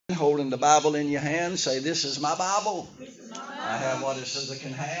Holding the Bible in your hand, say, "This is my Bible. I have what it says I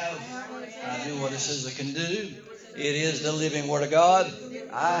can have. I do what it says I can do. It is the living Word of God.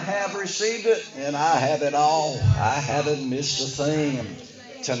 I have received it, and I have it all. I haven't missed a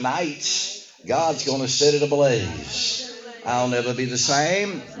thing. Tonight, God's going to set it ablaze. I'll never be the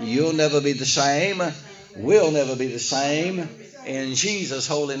same. You'll never be the same. We'll never be the same. In Jesus'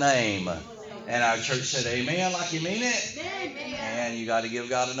 holy name." And our church said, "Amen," like you mean it. And you got to give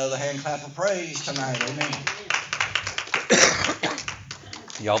God another hand clap of praise tonight. Amen.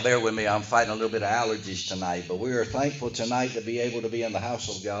 Y'all bear with me. I'm fighting a little bit of allergies tonight, but we are thankful tonight to be able to be in the house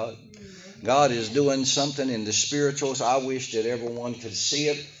of God. God is doing something in the spirituals. I wish that everyone could see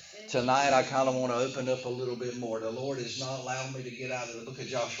it. Tonight, I kind of want to open up a little bit more. The Lord has not allowed me to get out of the book of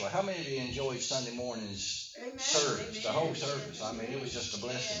Joshua. How many of you enjoyed Sunday morning's service, the whole service? I mean, it was just a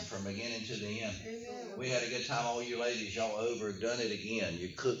blessing from beginning to the end. We had a good time. All you ladies, y'all overdone it again. You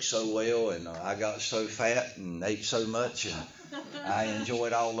cooked so well, and I got so fat and ate so much, and I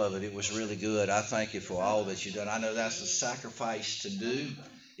enjoyed all of it. It was really good. I thank you for all that you've done. I know that's a sacrifice to do.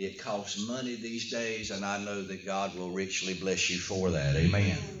 It costs money these days, and I know that God will richly bless you for that.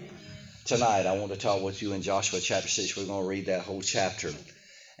 Amen. Tonight, I want to talk with you in Joshua chapter 6. We're going to read that whole chapter.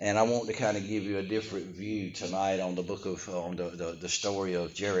 And I want to kind of give you a different view tonight on the book of, on the story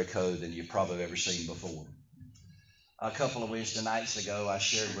of Jericho than you've probably ever seen before. A couple of Wednesday nights ago, I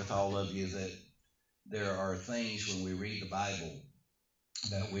shared with all of you that there are things when we read the Bible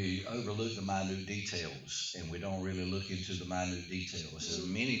that we overlook the minute details, and we don't really look into the minute details.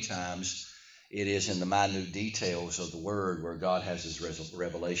 And many times, it is in the minute details of the Word where God has His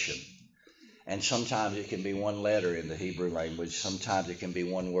revelation. And sometimes it can be one letter in the Hebrew language. Sometimes it can be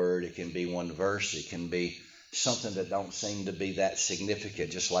one word. It can be one verse. It can be something that don't seem to be that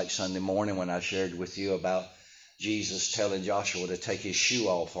significant. Just like Sunday morning when I shared with you about Jesus telling Joshua to take his shoe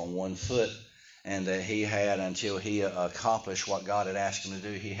off on one foot, and that he had, until he accomplished what God had asked him to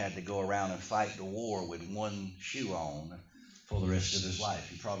do, he had to go around and fight the war with one shoe on for the rest of his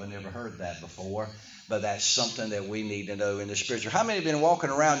life. You probably never heard that before. But that's something that we need to know in the spiritual. How many have been walking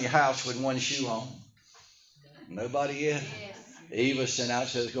around your house with one shoe on? Nobody yet? Eva sent out,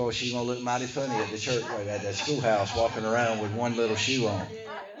 says, "Oh, she's going to look mighty funny at the church, at that schoolhouse, walking around with one little shoe on."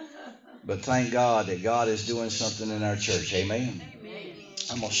 But thank God that God is doing something in our church. Amen.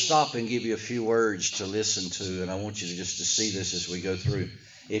 I'm going to stop and give you a few words to listen to, and I want you to just to see this as we go through.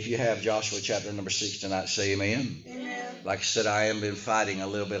 If you have Joshua chapter number 6 tonight, say amen. Like I said, I have been fighting a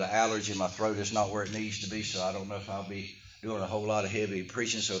little bit of allergy. My throat is not where it needs to be, so I don't know if I'll be doing a whole lot of heavy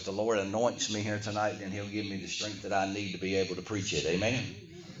preaching. So if the Lord anoints me here tonight, then He'll give me the strength that I need to be able to preach it. Amen.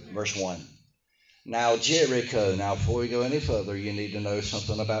 Verse 1. Now Jericho. Now before we go any further, you need to know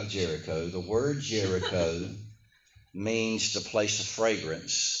something about Jericho. The word Jericho means the place of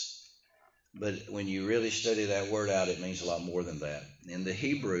fragrance. But when you really study that word out, it means a lot more than that. In the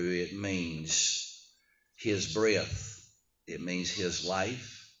Hebrew, it means His breath. It means His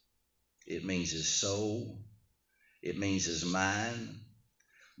life. It means His soul. It means His mind.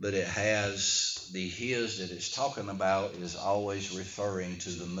 But it has the His that it's talking about is always referring to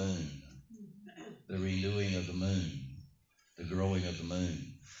the moon, the renewing of the moon, the growing of the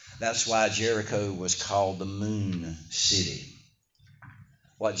moon. That's why Jericho was called the Moon City.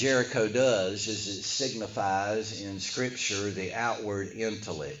 What Jericho does is it signifies in Scripture the outward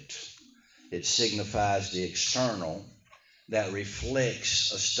intellect. It signifies the external that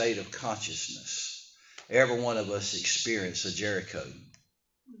reflects a state of consciousness. Every one of us experience a Jericho.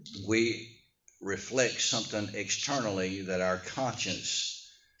 We reflect something externally that our conscience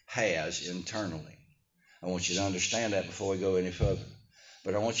has internally. I want you to understand that before we go any further.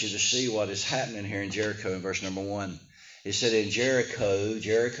 But I want you to see what is happening here in Jericho in verse number 1. It said in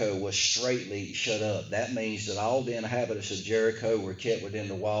Jericho was straitly shut up. That means that all the inhabitants of Jericho were kept within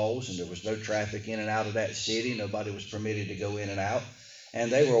the walls, and there was no traffic in and out of that city. Nobody was permitted to go in and out.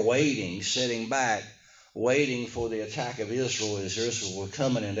 And they were waiting, sitting back, waiting for the attack of Israel as Israel were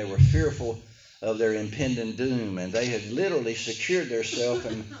coming, and they were fearful of their impending doom. And they had literally secured themselves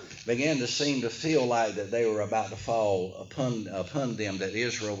and began to seem to feel like that they were about to fall upon them, that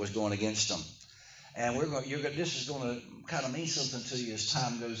Israel was going against them. And this is going to kind of mean something to you as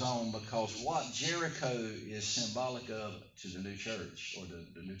time goes on, because what Jericho is symbolic of to the new church, or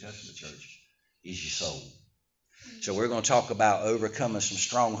the New Testament church, is your soul. So we're going to talk about overcoming some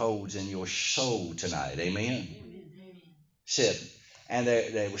strongholds in your soul tonight. Amen. 7. And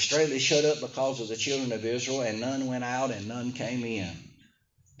they were straightly shut up because of the children of Israel, and none went out and none came in.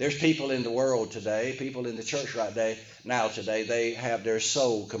 There's people in the world today, people in the church right now today, they have their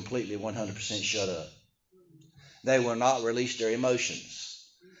soul completely 100% shut up. They will not release their emotions.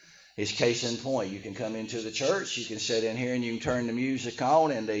 It's case in point. You can come into the church, you can sit in here and you can turn the music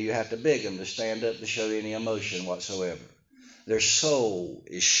on, and you have to beg them to stand up to show any emotion whatsoever. Their soul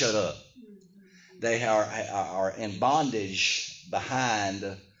is shut up. They are in bondage behind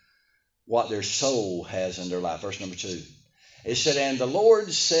what their soul has in their life. Verse number 2. It said, and the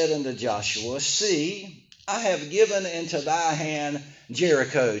Lord said unto Joshua, see, I have given into thy hand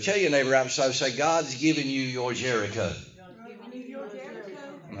Jericho. Tell your neighbor right beside you, say, God's given you your Jericho.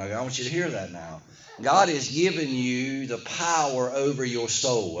 Okay, I want you to hear that now. God has given you the power over your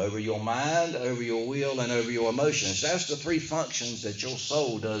soul, over your mind, over your will, and over your emotions. That's the three functions that your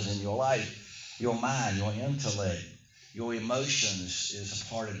soul does in your life. Your mind, your intellect, your emotions is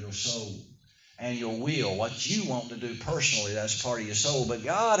a part of your soul. And your will, what you want to do personally, that's part of your soul. But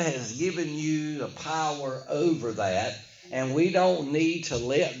God has given you the power over that, and we don't need to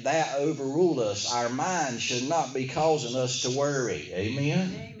let that overrule us. Our mind should not be causing us to worry. Amen?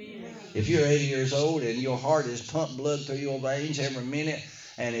 Amen. If you're 80 years old and your heart is pumped blood through your veins every minute,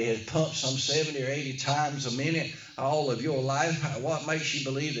 and it has pumped some 70 or 80 times a minute all of your life, what makes you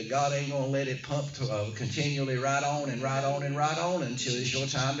believe that God ain't going to let it pump continually right on and right on and right on until it's your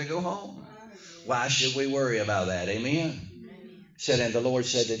time to go home? Why should we worry about that? Amen? Said, and the Lord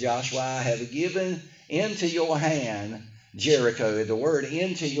said to Joshua, I have given into your hand Jericho. The word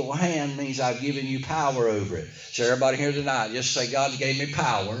into your hand means I've given you power over it. So everybody here tonight, just say, God gave me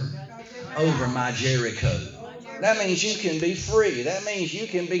power over my Jericho. That means you can be free. That means you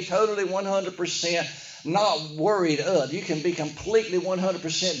can be totally 100% not worried up. You can be completely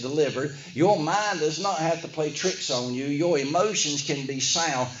 100% delivered. Your mind does not have to play tricks on you. Your emotions can be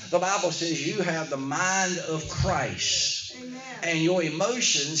sound. The Bible says you have the mind of Christ. Amen. And your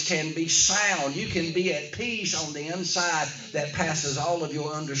emotions can be sound. You can be at peace on the inside that passes all of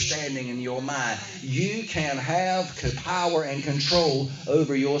your understanding in your mind. You can have power and control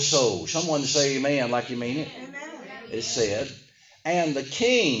over your soul. Someone say amen like you mean it. Amen. It said, and the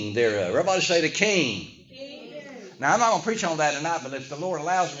king thereof. Everybody say the king. Now, I'm not going to preach on that tonight, but if the Lord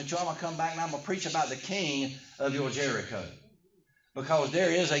allows me to, I'm going to come back and I'm going to preach about the king of your Jericho. Because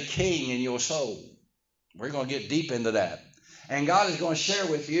there is a king in your soul. We're going to get deep into that. And God is going to share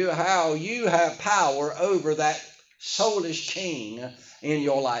with you how you have power over that soulish king in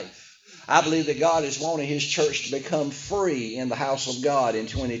your life. I believe that God is wanting his church to become free in the house of God in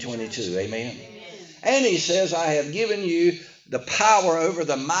 2022. Amen. And he says, I have given you the power over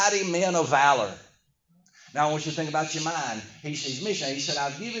the mighty men of valor. Now, I want you to think about your mind. He's missionary. He said,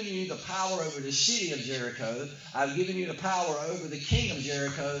 I've given you the power over the city of Jericho. I've given you the power over the king of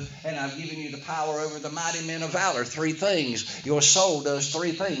Jericho. And I've given you the power over the mighty men of valor. Three things. Your soul does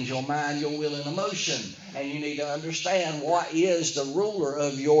three things. Your mind, your will, and emotion. And you need to understand what is the ruler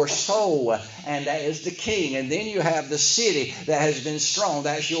of your soul. And that is the king. And then you have the city that has been strong.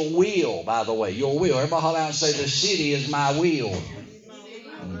 That's your will, by the way. Your will. Everybody hold out and say, the city is my will.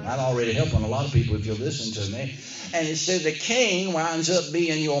 I'm already helping a lot of people if you'll listen to me. And it said the king winds up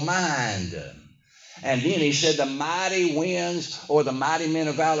being your mind. And then he said the mighty winds or the mighty men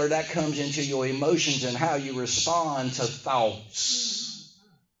of valor, that comes into your emotions and how you respond to thoughts.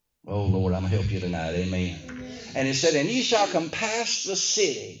 Oh, Lord, I'm going to help you tonight. Amen. And it said, and ye shall compass the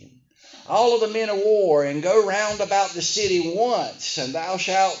city, all of the men of war, and go round about the city once, and thus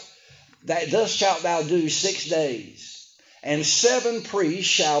shalt thou do 6 days. And 7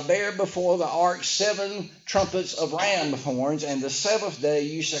 priests shall bear before the ark 7 trumpets of ram horns, and the 7th day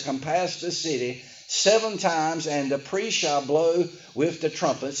you shall compass the city 7 times, and the priest shall blow with the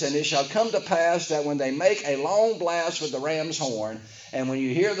trumpets. And it shall come to pass that when they make a long blast with the ram's horn, and when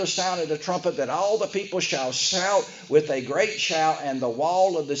you hear the sound of the trumpet, that all the people shall shout with a great shout, and the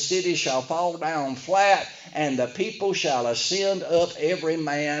wall of the city shall fall down flat, and the people shall ascend up every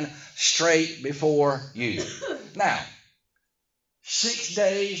man straight before you. Now, 6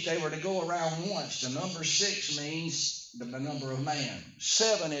 days they were to go around once. The number 6 means the number of man.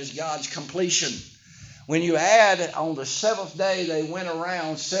 7 is God's completion. When you add on the 7th day they went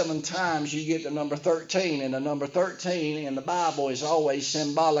around 7 times, you get the number 13. And the number 13 in the Bible is always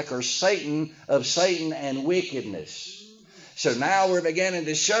symbolic of Satan and wickedness. So now we're beginning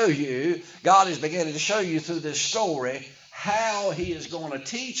to show you, God is beginning to show you through this story how he is going to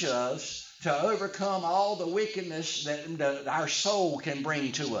teach us to overcome all the wickedness that our soul can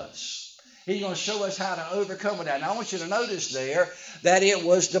bring to us. He's going to show us how to overcome that. And I want you to notice there that it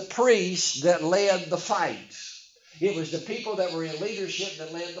was the priests that led the fight. It was the people that were in leadership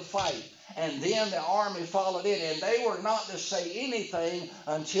that led the fight. And then the army followed in. And they were not to say anything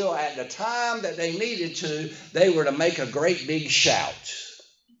until at the time that they needed to, they were to make a great big shout.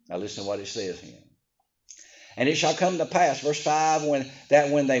 Now listen to what it says here. And it shall come to pass, verse 5,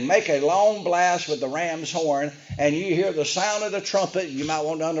 when they make a long blast with the ram's horn, and you hear the sound of the trumpet, you might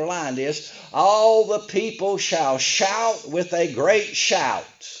want to underline this, all the people shall shout with a great shout,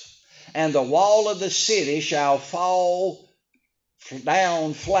 and the wall of the city shall fall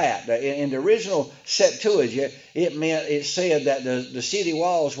down flat. In the original Septuagint, it said that the city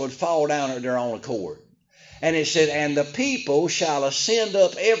walls would fall down at their own accord. And it said, and the people shall ascend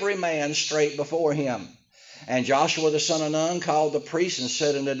up every man straight before him. And Joshua the son of Nun called the priests and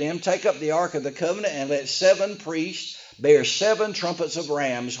said unto them, take up the ark of the covenant, and let 7 priests bear 7 trumpets of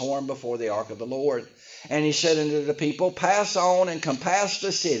ram's horn before the ark of the Lord. And he said unto the people, pass on and compass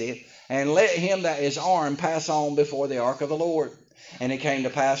the city, and let him that is armed pass on before the ark of the Lord. And it came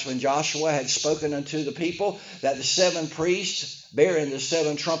to pass, when Joshua had spoken unto the people, that the 7 priests bearing the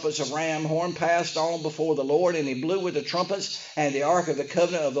 7 trumpets of ram horn passed on before the Lord, and he blew with the trumpets, and the ark of the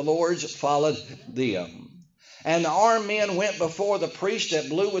covenant of the Lord's followed them. And the armed men went before the priest that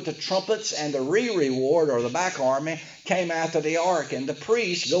blew with the trumpets, and the reward, or the back army, came after the ark, and the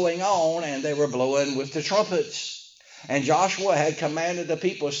priests going on, and they were blowing with the trumpets. And Joshua had commanded the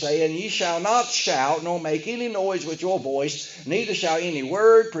people, saying, ye shall not shout, nor make any noise with your voice, neither shall any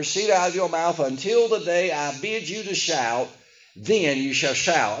word proceed out of your mouth until the day I bid you to shout, then you shall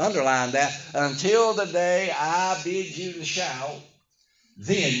shout. Underline that. Until the day I bid you to shout,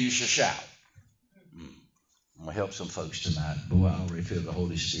 then you shall shout. I'm going to help some folks tonight. Boy, I already feel the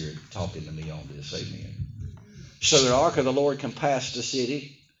Holy Spirit talking to me on this. Amen. So the ark of the Lord compassed the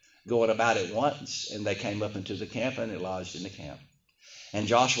city, going about it once, and they came up into the camp, and it lodged in the camp. And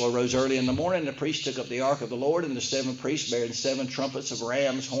Joshua rose early in the morning, and the priests took up the ark of the Lord, and the 7 priests bearing 7 trumpets of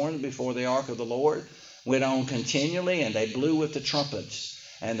ram's horn before the ark of the Lord went on continually, and they blew with the trumpets.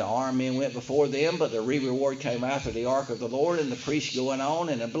 And the armed men went before them, but the reward came after the ark of the Lord, and the priests going on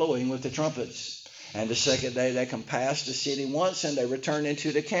and blowing with the trumpets. And the second day they compassed the city once, and they returned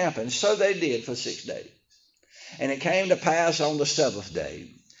into the camp. And so they did for 6 days. And it came to pass on the 7th day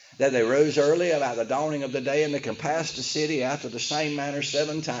that they rose early about the dawning of the day, and they compassed the city after the same manner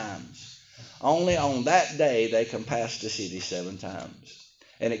 7 times. Only on that day they compassed the city 7 times.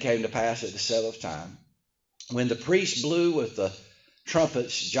 And it came to pass at the 7th time, when the priests blew with the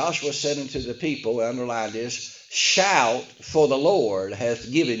trumpets, Joshua said unto the people, underline this, shout, for the Lord hath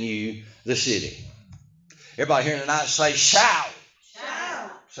given you the city. Everybody here tonight say shout.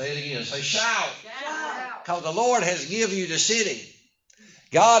 Shout. Say it again. Say shout. Shout. Because the Lord has given you the city.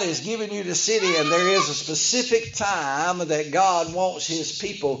 God has given you the city, and there is a specific time that God wants his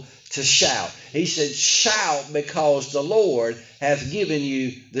people to shout. He said, shout, because the Lord hath given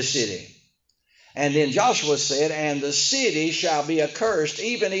you the city. And then Joshua said, and the city shall be accursed,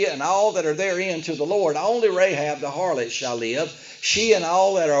 even it and all that are therein, to the Lord. Only Rahab the harlot shall live, she and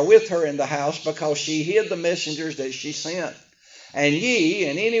all that are with her in the house, because she hid the messengers that she sent. And ye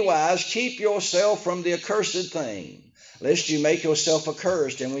in any wise keep yourself from the accursed thing, lest you make yourself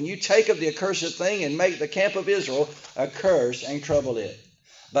accursed. And when you take of the accursed thing and make the camp of Israel accursed and trouble it.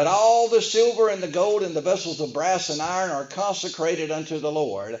 But all the silver and the gold and the vessels of brass and iron are consecrated unto the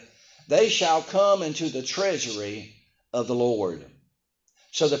Lord. They shall come into the treasury of the Lord.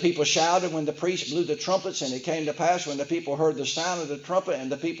 So the people shouted when the priests blew the trumpets, and it came to pass when the people heard the sound of the trumpet,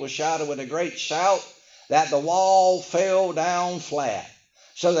 and the people shouted with a great shout, that the wall fell down flat,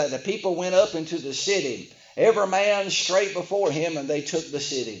 so that the people went up into the city, every man straight before him, and they took the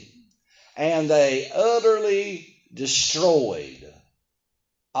city. And they utterly destroyed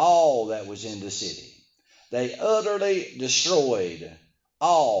all that was in the city. They utterly destroyed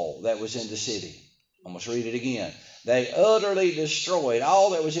all that was in the city. I must read it again. They utterly destroyed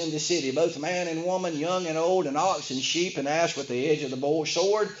all that was in the city, both man and woman, young and old, and ox and sheep and ass with the edge of the bow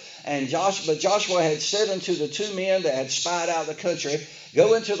sword. But Joshua had said unto the 2 men that had spied out the country,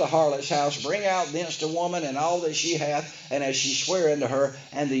 go into the harlot's house, bring out thence the woman and all that she hath, and as she sware unto her.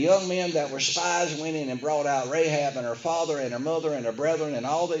 And the young men that were spies went in and brought out Rahab and her father and her mother and her brethren and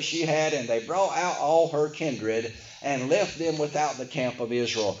all that she had, and they brought out all her kindred, and left them without the camp of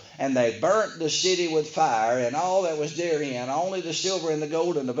Israel. And they burnt the city with fire, and all that was therein, only the silver and the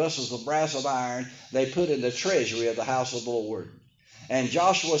gold and the vessels of brass of iron, they put in the treasury of the house of the Lord. And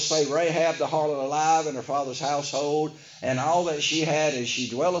Joshua saved Rahab the harlot alive, and her father's household, and all that she had, and she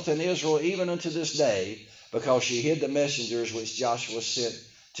dwelleth in Israel even unto this day, because she hid the messengers which Joshua sent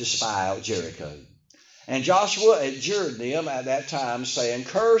to spy out Jericho. And Joshua adjured them at that time, saying,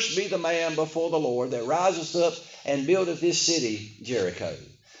 cursed be the man before the Lord that riseth up and buildeth this city Jericho.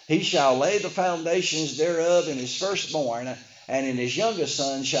 He shall lay the foundations thereof in his firstborn, and in his youngest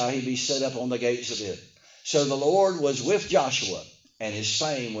son shall he be set up on the gates of it. So the Lord was with Joshua, and his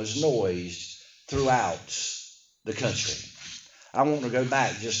fame was noised throughout the country. I want to go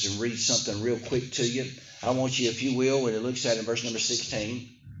back just to read something real quick to you. I want you, if you will, when it looks at it in verse number 16.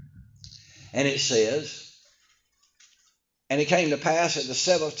 And it says, "And it came to pass at the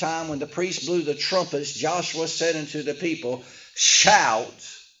 7th time when the priest blew the trumpets, Joshua said unto the people, Shout,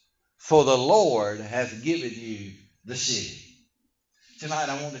 for the Lord hath given you the city." Tonight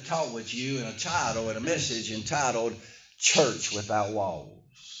I want to talk with you in a title and a message entitled Church Without Walls.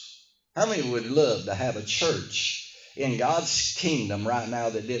 How many would love to have a church in God's kingdom right now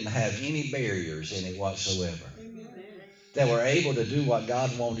that didn't have any barriers in it whatsoever? That were able to do what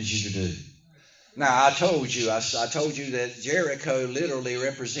God wanted you to do. Now, I told you that Jericho literally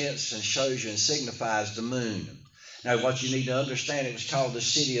represents and shows you and signifies the moon. Now, what you need to understand, it was called the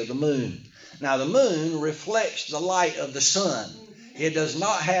city of the moon. Now, the moon reflects the light of the sun. It does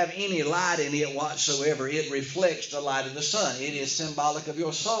not have any light in it whatsoever. It reflects the light of the sun. It is symbolic of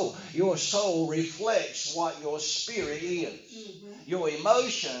your soul. Your soul reflects what your spirit is. Your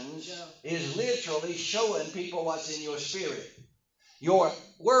emotions is literally showing people what's in your spirit. Your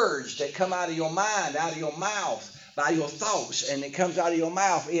words that come out of your mind, out of your mouth, by your thoughts, and it comes out of your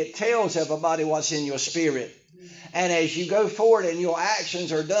mouth, it tells everybody what's in your spirit. And as you go forward and your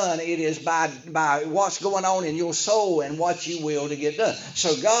actions are done, it is by what's going on in your soul and what you will to get done.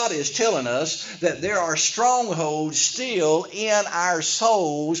 So God is telling us that there are strongholds still in our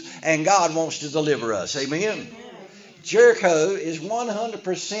souls, and God wants to deliver us. Amen? Jericho is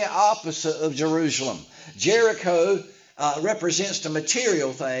 100% opposite of Jerusalem. Jericho represents the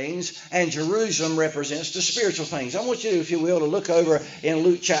material things, and Jerusalem represents the spiritual things. I want you, if you will, to look over in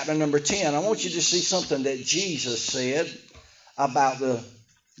Luke chapter number 10. I want you to see something that Jesus said about the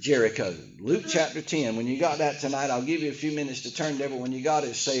Jericho. Luke chapter 10. When you got that tonight, I'll give you a few minutes to turn to it. When you got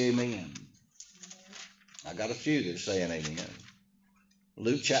it, say amen. I got a few that's saying amen.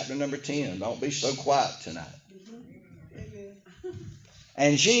 Luke chapter number 10. Don't be so quiet tonight.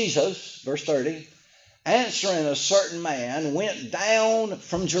 And Jesus, verse 30, answering a certain man, went down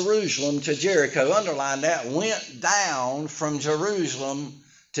from Jerusalem to Jericho. Underline that. Went down from Jerusalem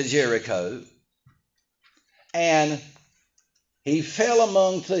to Jericho. And he fell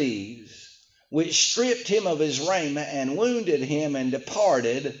among thieves, which stripped him of his raiment and wounded him and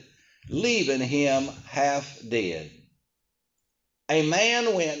departed, leaving him half dead. A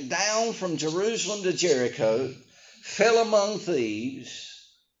man went down from Jerusalem to Jericho, fell among thieves,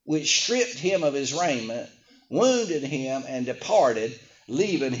 which stripped him of his raiment, wounded him, and departed,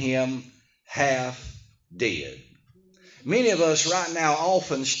 leaving him half dead. Many of us right now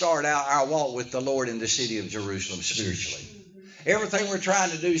often start out our walk with the Lord in the city of Jerusalem spiritually. Everything we're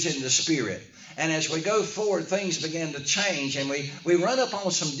trying to do is in the spirit. And as we go forward, things begin to change, and we run up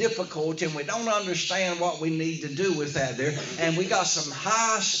on some difficulty, and we don't understand what we need to do with that there. And we got some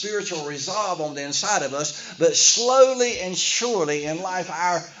high spiritual resolve on the inside of us, but slowly and surely in life,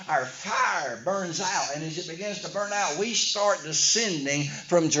 our fire burns out. And as it begins to burn out, we start descending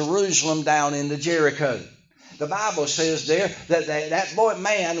from Jerusalem down into Jericho. The Bible says there that that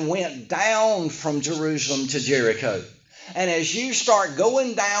man went down from Jerusalem to Jericho. And as you start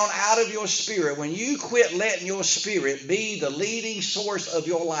going down out of your spirit, when you quit letting your spirit be the leading source of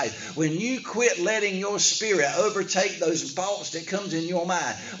your life, when you quit letting your spirit overtake those thoughts that comes in your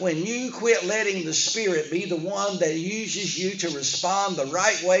mind, when you quit letting the spirit be the one that uses you to respond the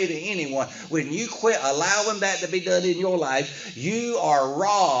right way to anyone, when you quit allowing that to be done in your life, you are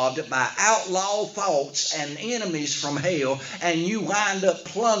robbed by outlaw thoughts and enemies from hell, and you wind up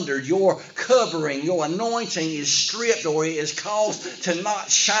plundered. Your covering, your anointing is stripped, or is caused to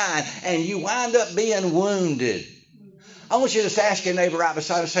not shine, and you wind up being wounded. I want you to just ask your neighbor right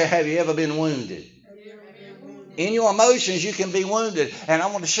beside you and say, have you ever been wounded? In your emotions, you can be wounded. And I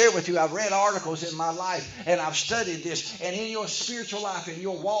want to share with you, I've read articles in my life, and I've studied this. And in your spiritual life, in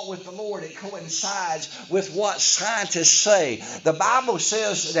your walk with the Lord, it coincides with what scientists say. The Bible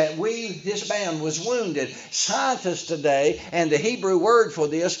says that this man was wounded. Scientists today, and the Hebrew word for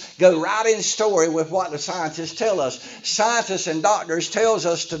this, go right in story with what the scientists tell us. Scientists and doctors tells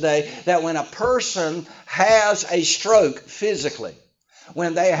us today that when a person has a stroke physically,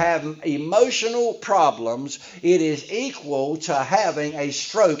 when they have emotional problems, it is equal to having a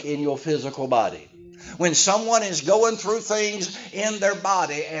stroke in your physical body. When someone is going through things in their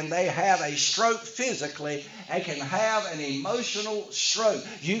body and they have a stroke physically, they can have an emotional stroke.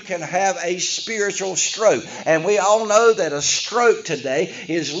 You can have a spiritual stroke. And we all know that a stroke today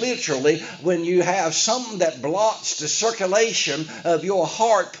is literally when you have something that blocks the circulation of your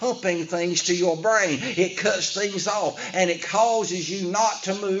heart pumping things to your brain. It cuts things off and it causes you not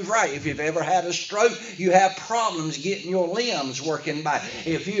to move right. If you've ever had a stroke, you have problems getting your limbs working back.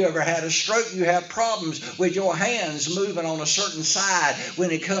 If you ever had a stroke, you have problems problems with your hands moving on a certain side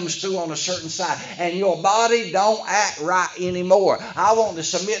when it comes through on a certain side, and your body don't act right anymore. I want to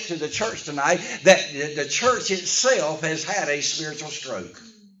submit to the church tonight that the church itself has had a spiritual stroke.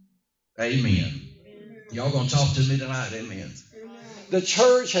 Amen. Y'all going to talk to me tonight? Amen. The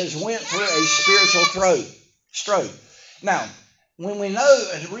church has went through a spiritual stroke. Now, when we know,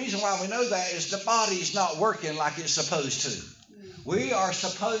 and the reason why we know that is the body's not working like it's supposed to. We are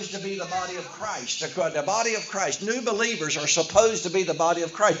supposed to be the body of Christ. The body of Christ. New believers are supposed to be the body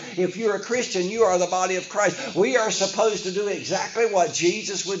of Christ. If you're a Christian, you are the body of Christ. We are supposed to do exactly what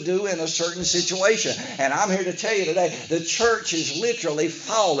Jesus would do in a certain situation. And I'm here to tell you today, the church is literally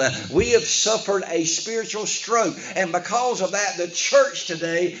fallen. We have suffered a spiritual stroke. And because of that, the church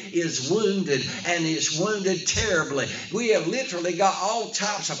today is wounded, and it's wounded terribly. We have literally got all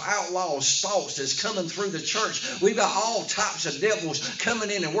types of outlaws, thoughts that's coming through the church. We've got all types of devils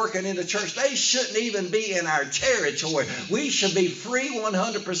coming in and working in the church. They shouldn't even be in our territory. We should be free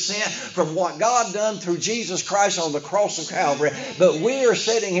 100% from what God done through Jesus Christ on the cross of Calvary. But we are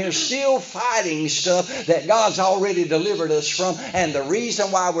sitting here still fighting stuff that God's already delivered us from. And the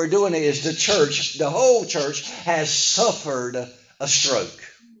reason why we're doing it is the church, the whole church, has suffered a stroke.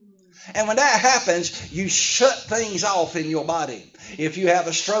 And when that happens, you shut things off in your body. If you have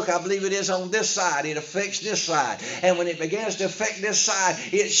a stroke, I believe it is on this side, it affects this side. And when it begins to affect this side,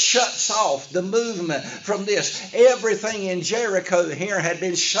 it shuts off the movement from this. Everything in Jericho here had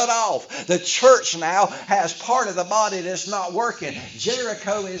been shut off. The church now has part of the body that's not working.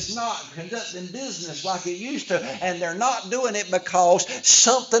 Jericho is not conducting business like it used to, and they're not doing it because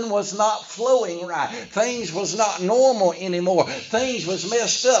something was not flowing right. Things was not normal anymore. Things was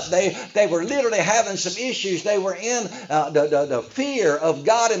messed up. They were literally having some issues. They were in the fear of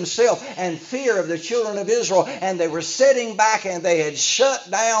God himself and fear of the children of Israel, and they were sitting back and they had shut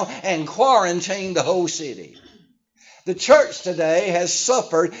down and quarantined the whole city. The church today has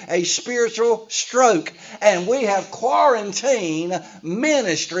suffered a spiritual stroke, and we have quarantined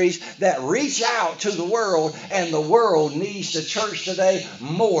ministries that reach out to the world, and the world needs the church today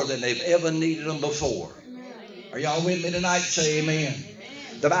more than they've ever needed them before. Are y'all with me tonight? Say amen.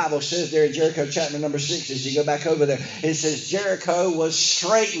 The Bible says there in Jericho chapter number 6, as you go back over there, it says Jericho was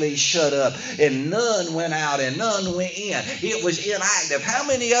straitly shut up, and none went out and none went in. It was inactive. How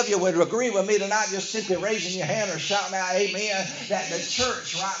many of you would agree with me tonight, just simply raising your hand or shouting out amen, that the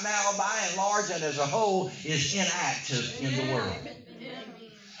church right now, by and large and as a whole, is inactive in the world?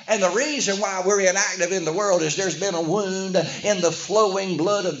 And the reason why we're inactive in the world is there's been a wound in the flowing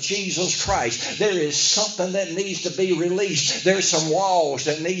blood of Jesus Christ. There is something that needs to be released. There's some walls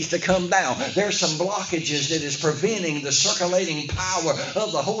that needs to come down. There's some blockages that is preventing the circulating power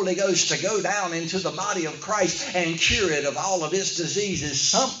of the Holy Ghost to go down into the body of Christ and cure it of all of its diseases.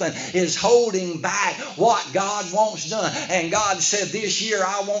 Something is holding back what God wants done. And God said, this year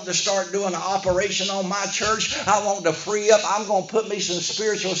I want to start doing an operation on my church. I want to free up. I'm going to put me some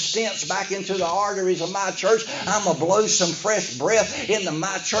spiritual stents back into the arteries of my church. I'm going to blow some fresh breath into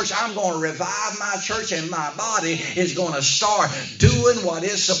my church. I'm going to revive my church, and my body is going to start doing what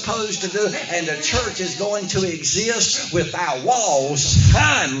it's supposed to do, and the church is going to exist without walls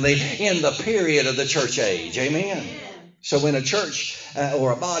finally in the period of the church age. Amen. So when a church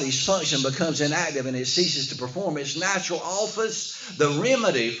or a body's function becomes inactive and it ceases to perform its natural office, the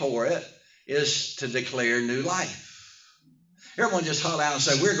remedy for it is to declare new life. Everyone just holler out and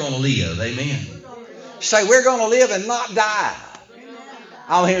say, we're going to live. Amen. Say, we're going to live and not die.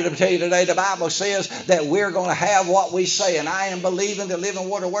 I'm here to tell you today, the Bible says that we're going to have what we say. And I am believing the Living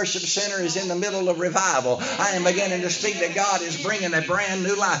Water Worship Center is in the middle of revival. I am beginning to speak that God is bringing a brand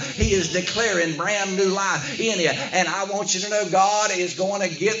new life. He is declaring brand new life in you. And I want you to know God is going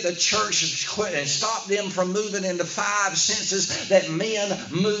to get the church quit and stop them from moving into 5 senses that men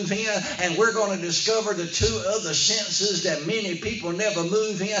move in. And we're going to discover the 2 other senses that many people never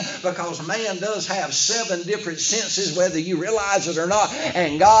move in, because man does have 7 different senses, whether you realize it or not.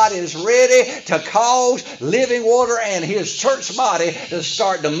 And God is ready to cause Living Water and his church body to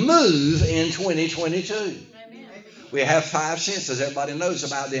start to move in 2022. We have 5 senses. Everybody knows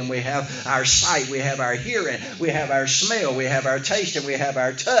about them. We have our sight, we have our hearing, we have our smell, we have our taste, and we have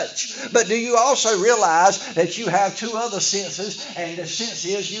our touch. But do you also realize that you have 2 other senses? And the sense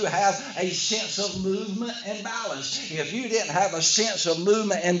is you have a sense of movement and balance. If you didn't have a sense of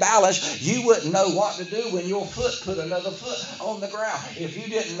movement and balance, you wouldn't know what to do when your foot put another foot on the ground. If you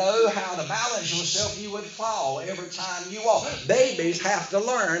didn't know how to balance yourself, you would fall every time you walk. Babies have to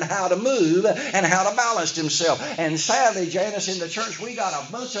learn how to move and how to balance themselves. And sadly, Janice, in the church, we got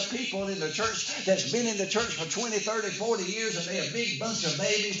a bunch of people in the church that's been in the church for 20, 30, 40 years, and they're a big bunch of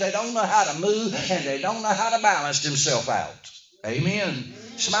babies. They don't know how to move, and they don't know how to balance themselves out. Amen.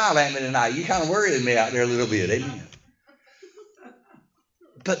 Smile at me tonight. You kind of worried me out there a little bit. Amen.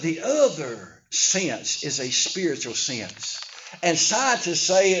 But the other sense is a spiritual sense. And scientists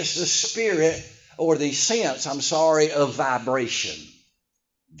say it's the spirit, or the sense, of vibration.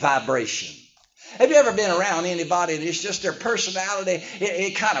 Vibration. Have you ever been around anybody and it's just their personality,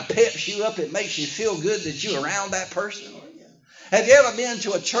 it kind of peps you up, it makes you feel good that you're around that person? Have you ever been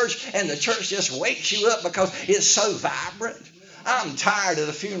to a church and the church just wakes you up because it's so vibrant? I'm tired of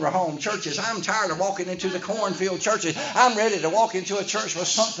the funeral home churches. I'm tired of walking into the cornfield churches. I'm ready to walk into a church where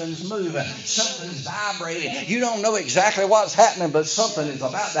something's moving, something's vibrating. You don't know exactly what's happening, but something is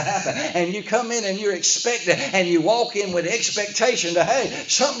about to happen. And you come in and you're expecting, and you walk in with expectation that, hey,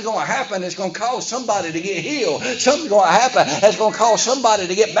 something's going to happen that's going to cause somebody to get healed. Something's going to happen that's going to cause somebody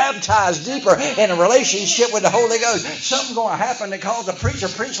to get baptized deeper in a relationship with the Holy Ghost. Something's going to happen that cause the preacher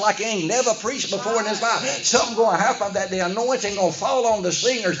preach like he ain't never preached before in his life. Something's going to happen that the anointing going to fall on the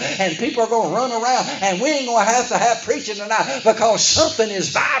singers, and people are going to run around, and we ain't going to have preaching tonight because something is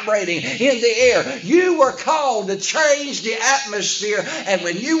vibrating in the air. You were called to change the atmosphere, and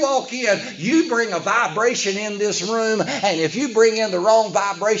when you walk in, you bring a vibration in this room, and if you bring in the wrong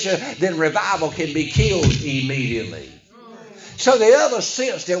vibration, then revival can be killed immediately. So the other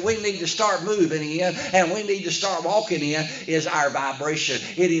sense that we need to start moving in and we need to start walking in is our vibration.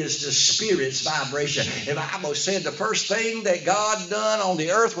 It is the Spirit's vibration. The Bible said the first thing that God done on the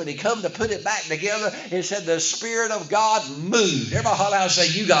earth when he come to put it back together, it said the Spirit of God moved. Everybody holler out and say,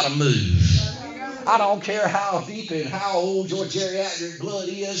 you got to move. I don't care how deep and how old your geriatric blood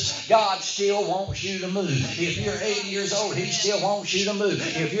is, God still wants you to move. If you're 80 years old, he still wants you to move.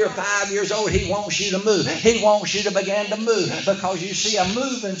 If you're 5 years old, he wants you to move. He wants you to begin to move, because you see, a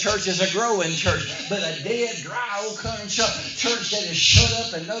moving church is a growing church. But a dead, dry, old current church that is shut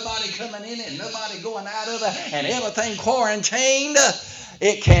up and nobody coming in it and nobody going out of it and everything quarantined,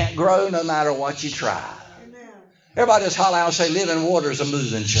 it can't grow no matter what you try. Everybody just holler out and say, Living Water is a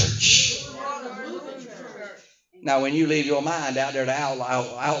moving church. Now, when you leave your mind out there to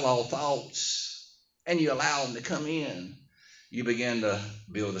outlaw thoughts and you allow them to come in, you begin to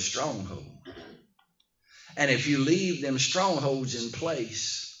build a stronghold. And if you leave them strongholds in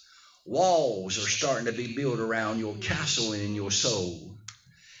place, walls are starting to be built around your castle and in your soul.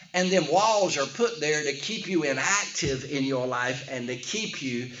 And them walls are put there to keep you inactive in your life and to keep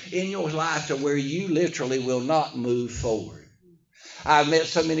you in your life to where you literally will not move forward. I've met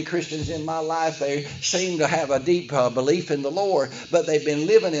so many Christians in my life, they seem to have a deep belief in the Lord, but they've been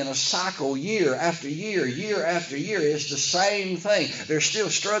living in a cycle year after year, year after year. It's the same thing. They're still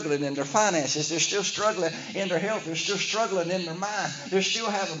struggling in their finances. They're still struggling in their health. They're still struggling in their mind. They're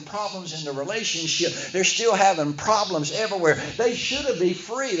still having problems in the relationship. They're still having problems everywhere. They should be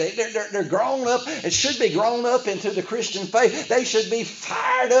free. They're grown up. It should be grown up into the Christian faith. They should be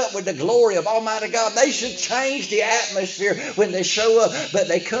fired up with the glory of Almighty God. They should change the atmosphere when they show up, but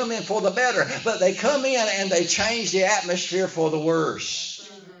they come in for the better. But they come in and they change the atmosphere for the worse.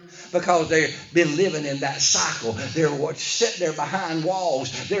 Because they've been living in that cycle. They're sitting there behind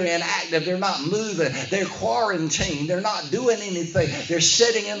walls. They're inactive. They're not moving. They're quarantined. They're not doing anything. They're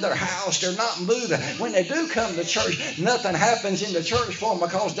sitting in their house. They're not moving. When they do come to church, nothing happens in the church for them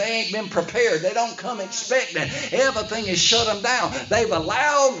because they ain't been prepared. They don't come expecting. Everything is shut them down. They've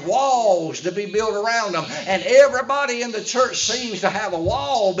allowed walls to be built around them. And everybody in the church seems to have a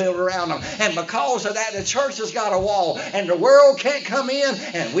wall built around them. And because of that, the church has got a wall. And the world can't come in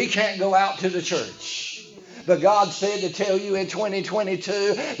and we can't go out to the church. But God said to tell you in 2022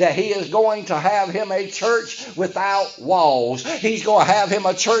 that he is going to have him a church without walls. He's going to have him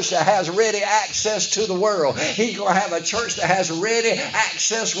a church that has ready access to the world. He's going to have a church that has ready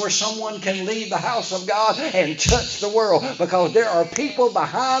access where someone can leave the house of God and touch the world. Because there are people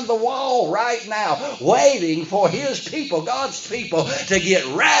behind the wall right now waiting for his people, God's people, to get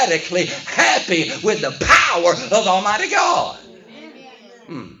radically happy with the power of Almighty God.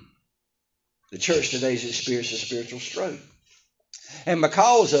 The church today has experienced a spiritual stroke. And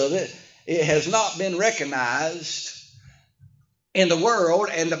because of it, it has not been recognized in the world,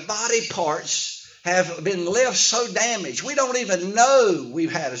 and the body parts have been left so damaged. We don't even know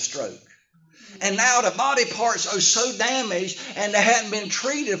we've had a stroke. And now the body parts are so damaged and they hadn't been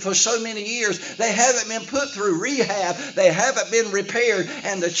treated for so many years. They haven't been put through rehab. They haven't been repaired.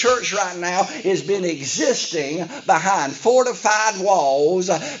 And the church right now has been existing behind fortified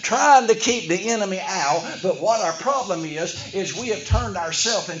walls, trying to keep the enemy out. But what our problem is we have turned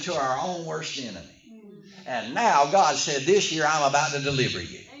ourselves into our own worst enemy. And now God said, this year I'm about to deliver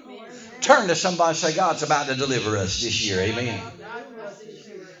you. Turn to somebody and say, God's about to deliver us this year. Amen.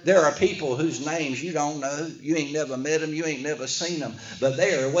 There are people whose names you don't know. You ain't never met them. You ain't never seen them. But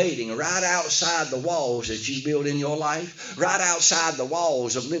they are waiting right outside the walls that you build in your life, right outside the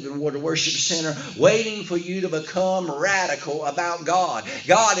walls of Living Water Worship Center, waiting for you to become radical about God.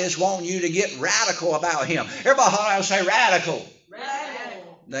 God is wanting you to get radical about Him. Everybody holler out and say radical.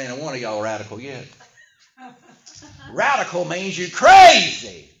 Radical. There ain't one of y'all radical yet. Radical means you're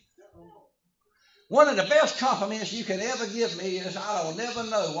crazy. One of the best compliments you can ever give me is, I don't never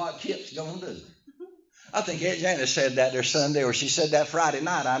know what Kip's going to do. I think Aunt Janice said that there Sunday, or she said that Friday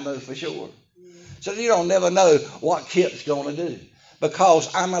night, I know for sure. So you don't never know what Kip's going to do,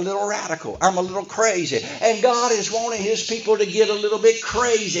 because I'm a little radical. I'm a little crazy. And God is wanting His people to get a little bit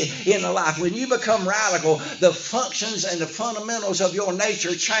crazy in the life. When you become radical, the functions and the fundamentals of your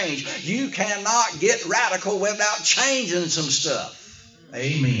nature change. You cannot get radical without changing some stuff.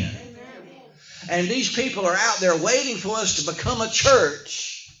 Amen. And these people are out there waiting for us to become a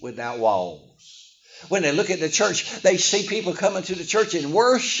church without walls. When they look at the church, they see people coming to the church in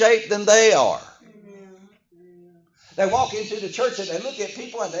worse shape than they are. They walk into the church and they look at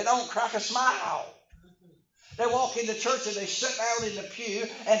people and they don't crack a smile. They walk into church and they sit down in the pew,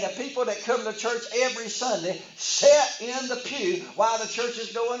 and the people that come to church every Sunday sit in the pew while the church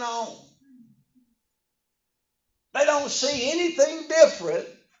is going on. They don't see anything different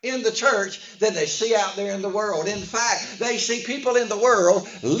in the church than they see out there in the world. In fact, they see people in the world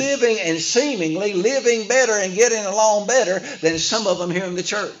living and seemingly living better and getting along better than some of them here in the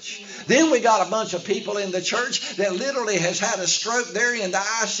church. Then we got a bunch of people in the church that literally has had a stroke. They're in the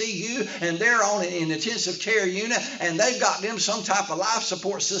ICU and they're on an intensive care unit, and they've got them some type of life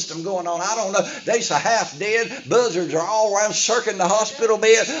support system going on. I don't know. They're so half dead. Buzzards are all around circling the hospital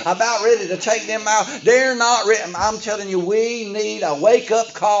bed, about ready to take them out. They're not ready. I'm telling you, we need a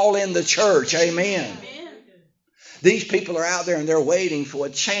wake-up call in the church. Amen. These people are out there and they're waiting for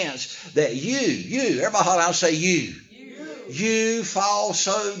a chance that you, everybody holler out, say you. You fall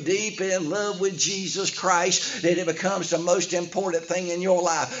so deep in love with Jesus Christ that it becomes the most important thing in your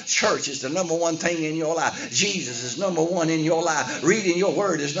life. Church is the number one thing in your life. Jesus is number one in your life. Reading your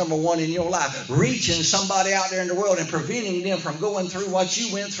word is number one in your life. Reaching somebody out there in the world and preventing them from going through what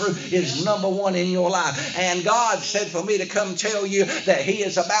you went through is number one in your life. And God said for me to come tell you that He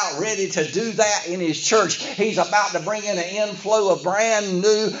is about ready to do that in His church. He's about to bring in an inflow of brand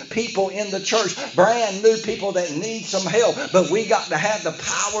new people in the church. Brand new people that need some help. But we got to have the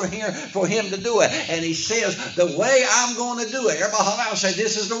power here for Him to do it. And He says, the way I'm going to do it. Everybody hold on and say,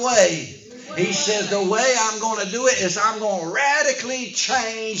 this is the way. He says, the way I'm going to do it is I'm going to radically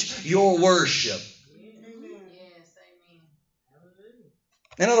change your worship.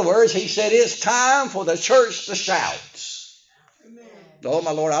 In other words, He said, it's time for the church to shout. Oh,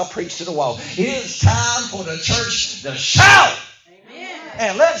 my Lord, I'll preach to the wall. It's time for the church to shout.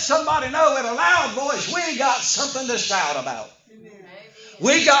 And let somebody know in a loud voice, we got something to shout about.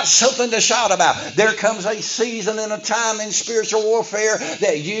 We got something to shout about. There comes a season and a time in spiritual warfare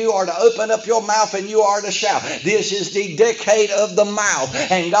that you are to open up your mouth and you are to shout. This is the decade of the mouth.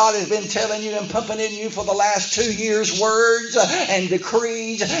 And God has been telling you and pumping in you for the last 2 years words and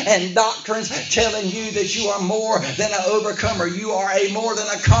decrees and doctrines telling you that you are more than an overcomer. You are a more than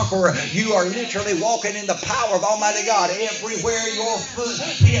a conqueror. You are literally walking in the power of Almighty God. Everywhere your foot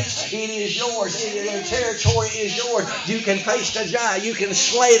hits, it is yours. Your territory is yours. You can face the giant. You can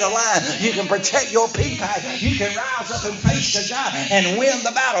slay the lion. You can protect your pea patch. You can rise up and face the giant and win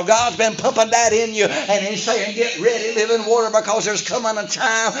the battle. God's been pumping that in you, and He's saying, get ready, Living Water, because there's coming a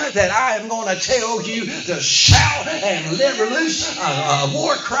time that I am going to tell you to shout and let loose a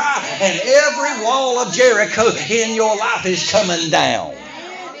war cry, and every wall of Jericho in your life is coming down.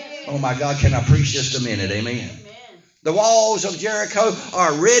 Oh my God, can I preach just a minute? Amen. The walls of Jericho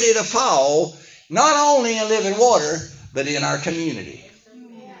are ready to fall, not only in Living Water, but in our community.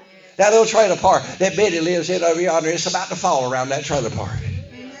 That little trailer park that Betty lives in over yonder, it's about to fall around that trailer park.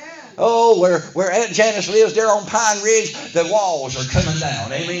 Oh, where Aunt Janice lives there on Pine Ridge, the walls are coming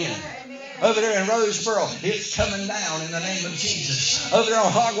down. Amen. Over there in Roseboro, it's coming down in the name of Jesus. Over there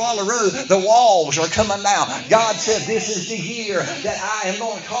on Hogwaller Road, the walls are coming down. God said, this is the year that I am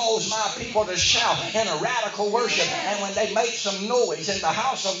going to cause my people to shout in a radical worship. And when they make some noise in the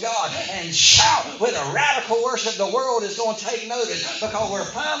house of God and shout with a radical worship, the world is going to take notice, because we're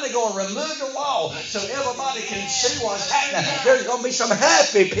finally going to remove the wall so everybody can see what's happening. There's going to be some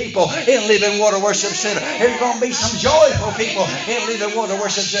happy people in Living Water Worship Center. There's going to be some joyful people in Living Water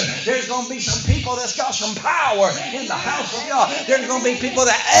Worship Center. There's going to to be some people that's got some power in the house of God. There's going to be people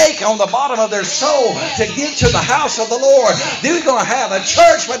that ache on the bottom of their soul to get to the house of the Lord. We're going to have a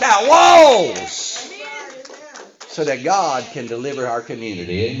church without walls so that God can deliver our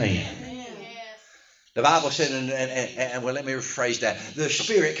community. Amen. The Bible said, and well, let me rephrase that. The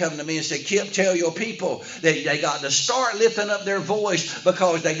Spirit come to me and said, Kip, tell your people that they got to start lifting up their voice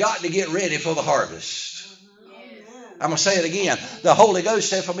because they got to get ready for the harvest. I'm going to say it again. The Holy Ghost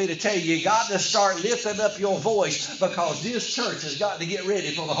said for me to tell you, you got to start lifting up your voice because this church has got to get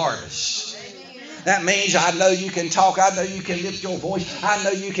ready for the harvest. That means I know you can talk. I know you can lift your voice. I know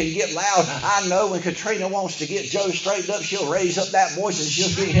you can get loud. I know when Katrina wants to get Joe straightened up, she'll raise up that voice and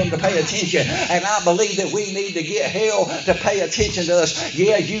she'll get him to pay attention. And I believe that we need to get hell to pay attention to us.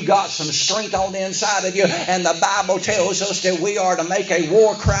 Yeah, you got some strength on the inside of you. And the Bible tells us that we are to make a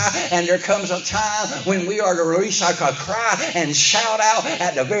war cry. And there comes a time when we are to release a cry and shout out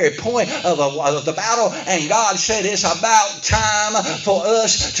at the very point of the battle. And God said it's about time for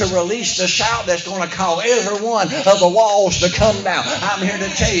us to release the shout that's going to call every one of the walls to come down. I'm here to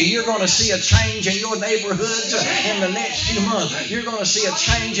tell you, you're going to see a change in your neighborhoods in the next few months. You're going to see a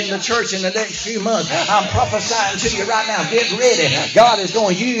change in the church in the next few months. I'm prophesying to you right now. Get ready. God is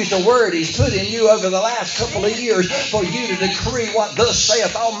going to use the word He's put in you over the last couple of years for you to decree what thus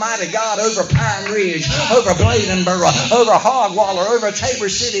saith Almighty God over Pine Ridge, over Bladenboro, over Hogwaller, over Tabor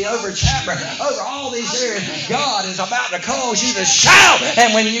City, over Chapman, over all these areas. God is about to cause you to shout,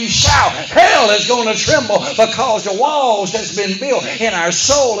 and when you shout, hell is going to tremble because the walls that's been built in our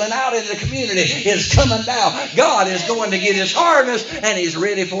soul and out in the community is coming down. God is going to get His harvest, and He's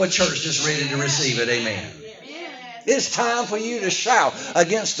ready for a church that's ready to receive it. Amen. It's time for you to shout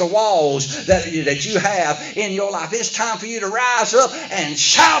against the walls that you have in your life. It's time for you to rise up and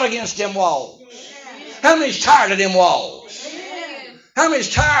shout against them walls. How many's tired of them walls? How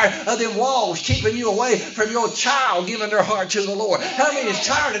many's tired of them walls keeping you away from your child giving their heart to the Lord? How many's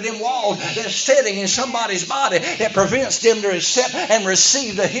tired of them walls that's sitting in somebody's body that prevents them to accept and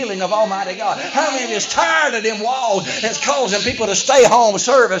receive the healing of Almighty God? How many is tired of them walls that's causing people to stay home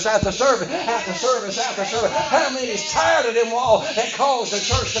service after service after service after service? How many is tired of them walls that cause the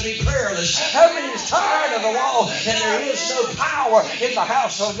church to be prayerless? How many is tired of the wall and there is no power in the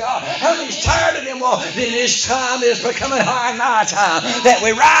house of God? How many is tired of them walls? Then this time is becoming high night time that we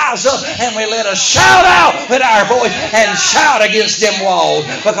rise up and we let us shout out with our voice and shout against them walls,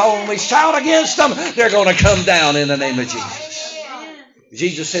 because when we shout against them, they're going to come down in the name of Jesus.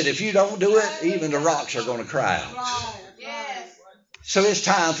 Jesus said, if you don't do it, even the rocks are going to cry out. So it's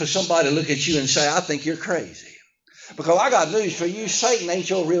time for somebody to look at you and say, I think you're crazy. Because I got news for you. Satan ain't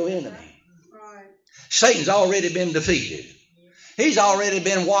your real enemy. Satan's already been defeated. He's already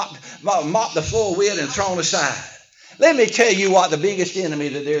been mopped the floor with and thrown aside. Let me tell you what the biggest enemy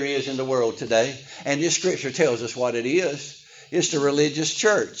that there is in the world today, and this scripture tells us what it is. It's the religious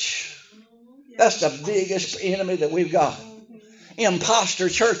church. That's the biggest enemy that we've got. Imposter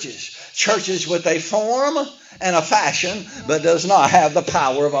churches. Churches with a form and a fashion, but does not have the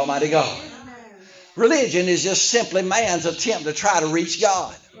power of Almighty God. Religion is just simply man's attempt to try to reach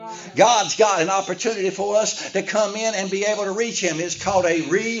God. God's got an opportunity for us to come in and be able to reach Him. It's called a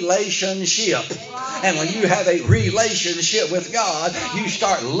relationship. And when you have a relationship with God, you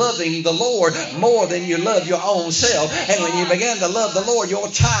start loving the Lord more than you love your own self. And when you begin to love the Lord, your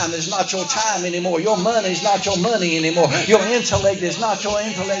time is not your time anymore. Your money is not your money anymore. Your intellect is not your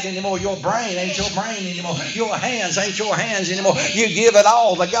intellect anymore. Your brain ain't your brain anymore. Your hands ain't your hands anymore. You give it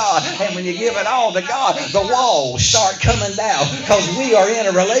all to God. And when you give it all to God, the walls start coming down, because we are in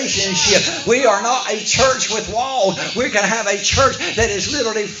a relationship. We are not a church with walls. We can have a church that is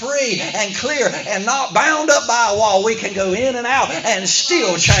literally free and clear and not bound up by a wall. We can go in and out and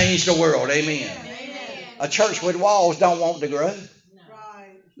still change the world. Amen. A church with walls don't want to grow.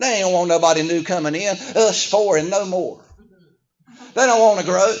 They don't want nobody new coming in. Us four and no more. They don't want to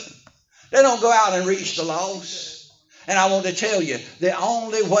grow. They don't go out and reach the lost. And I want to tell you, the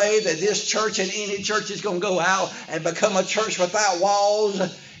only way that this church and any church is going to go out and become a church without walls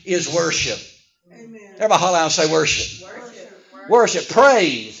is worship. Amen. Everybody holler out and say worship. Worship.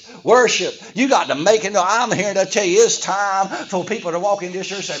 Praise. Worship. You got to make it. No, I'm here to tell you, it's time for people to walk in this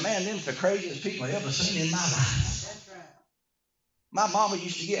church and say, man, them's the craziest people I've ever seen in my life. That's right. My mama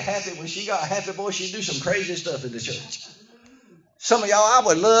used to get happy. When she got happy, boy, she'd do some crazy stuff in the church. Some of y'all, I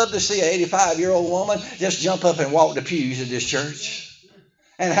would love to see an 85-year-old woman just jump up and walk the pews of this church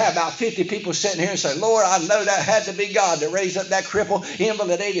and have about 50 people sitting here and say, Lord, I know that had to be God that raised up that crippled,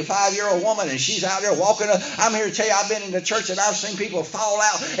 invalid, 85-year-old woman, and she's out there walking. I'm here to tell you, I've been in the church and I've seen people fall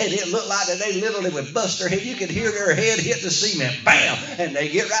out, and it looked like that they literally would bust their head. You could hear their head hit the cement, bam, and they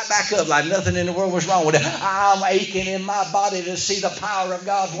get right back up like nothing in the world was wrong with it. I'm aching in my body to see the power of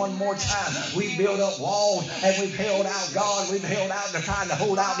God one more time. We built up walls, and we've held out God. We've held out to trying to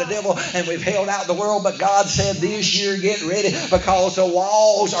hold out the devil, and we've held out the world, but God said this year, get ready, because the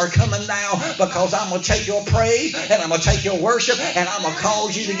walls are coming down, because I'm going to take your praise and I'm going to take your worship and I'm going to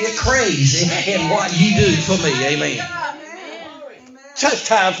cause you to get crazy in what you do for me. Amen. So it's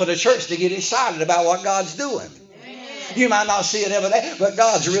time for the church to get excited about what God's doing. You might not see it every day, but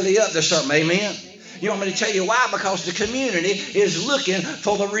God's really up to something. Amen. You want me to tell you why? Because the community is looking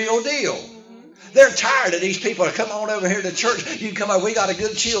for the real deal. They're tired of these people. Come on over here to church. You come over. We got a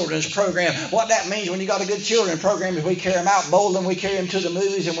good children's program. What that means when you got a good children's program is we carry them out bowling, we carry them to the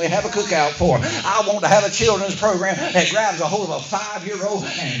movies, and we have a cookout for them. I want to have a children's program that grabs a hold of a 5-year-old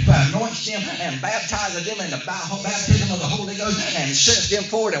and anoints them and baptizes them in the baptism of the Holy Ghost and sets them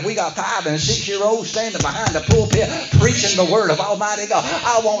forward. And we got 5- and 6-year-olds standing behind the pulpit preaching the word of Almighty God.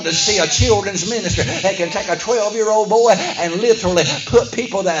 I want to see a children's ministry that can take a 12-year-old boy and literally put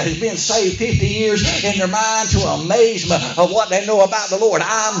people that has been saved 50 years in their mind to amazement of what they know about the Lord.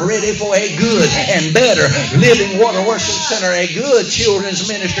 I'm ready for a good and better Living Water Worship Center, a good children's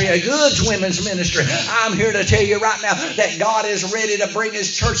ministry, a good women's ministry. I'm here to tell you right now that God is ready to bring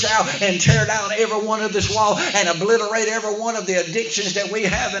His church out and tear down every one of this wall and obliterate every one of the addictions that we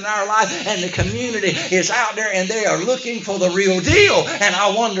have in our life. And the community is out there and they are looking for the real deal. And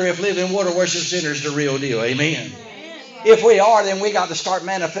I wonder if Living Water Worship Center is the real deal. Amen. If we are, then we got to start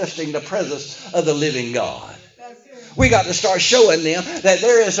manifesting the presence of the living God. We got to start showing them that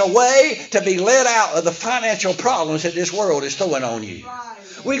there is a way to be led out of the financial problems that this world is throwing on you.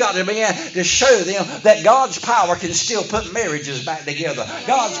 We got to begin to show them that God's power can still put marriages back together.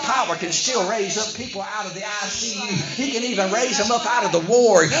 God's power can still raise up people out of the ICU. He can even raise them up out of the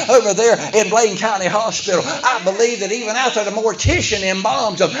ward over there in Blaine County Hospital. I believe that even after the mortician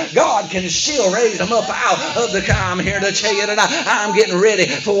embalms them, God can still raise them up out of the... I'm here to tell you tonight, I'm getting ready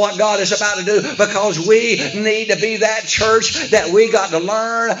for what God is about to do, because we need to be that church that we got to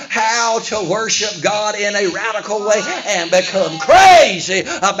learn how to worship God in a radical way and become crazy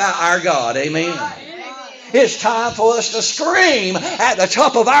about our God. Amen. It's time for us to scream at the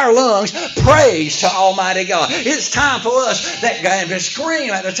top of our lungs, praise to Almighty God. It's time for us to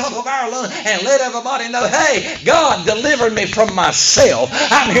scream at the top of our lungs and let everybody know, hey, God delivered me from myself.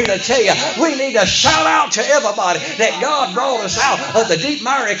 I'm here to tell you, we need to shout out to everybody that God brought us out of the deep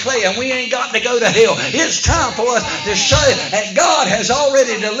miry clay and we ain't got to go to hell. It's time for us to show that God has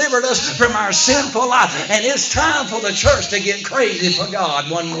already delivered us from our sinful life. And it's time for the church to get crazy for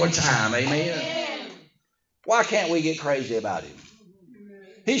God one more time. Amen. Why can't we get crazy about Him?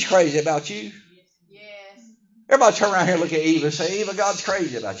 He's crazy about you. Everybody turn around here and look at Eva and say, Eva, God's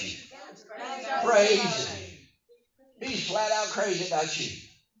crazy about you. Crazy. He's flat out crazy about you.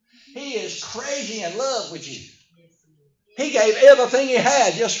 He is crazy in love with you. He gave everything He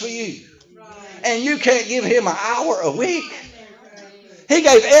had just for you. And you can't give Him an hour a week. He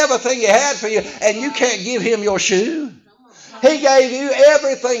gave everything He had for you, and you can't give Him your shoe. He gave you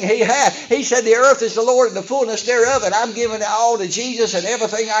everything He had. He said the earth is the Lord and the fullness thereof, and I'm giving it all to Jesus, and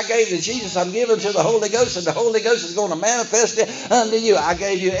everything I gave to Jesus I'm giving to the Holy Ghost, and the Holy Ghost is going to manifest it unto you. I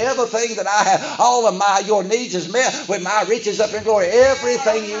gave you everything that I have. All of your needs is met with my riches up in glory.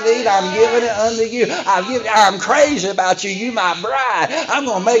 Everything you need, I'm giving it unto you. I'm crazy about you. You my bride. I'm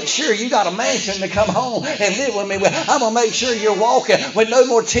going to make sure you got a mansion to come home and live with me with. I'm going to make sure you're walking with no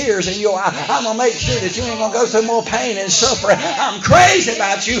more tears in your eye. I'm going to make sure that you ain't going to go through more pain and suffering. I'm crazy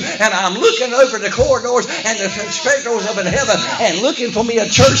about you, and I'm looking over the corridors and the spectacles up in heaven and looking for me a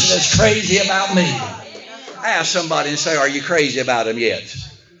church that's crazy about me. Ask somebody and say, are you crazy about Him yet?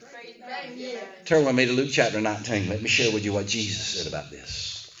 Turn with me to Luke chapter 19. Let me share with you what Jesus said about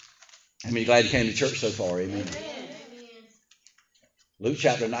this. How many glad you came to church so far? Amen. Luke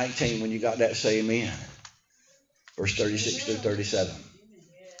chapter 19, when you got that, say amen. Verse 36 through 37.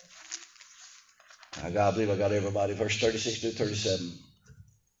 I believe I got everybody. Verse 36 through 37.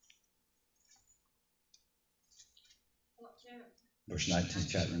 Verse 19,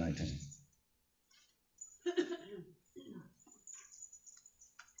 chapter 19.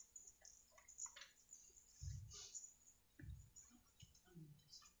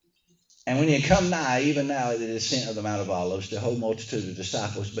 And when he had come nigh, even now at the descent of the Mount of Olives, the whole multitude of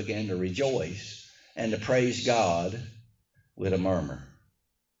disciples began to rejoice and to praise God with a murmur,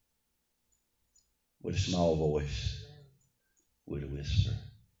 with a small voice, with a whisper.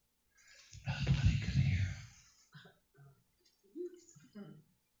 Nobody could hear.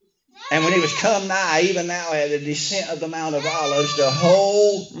 And when he was come nigh, even now at the descent of the Mount of Olives, the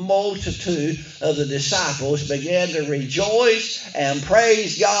whole multitude of the disciples began to rejoice and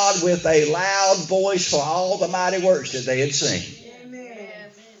praise God with a loud voice for all the mighty works that they had seen. Amen.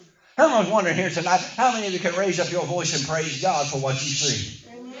 Everyone's wondering here tonight, how many of you can raise up your voice and praise God for what you see?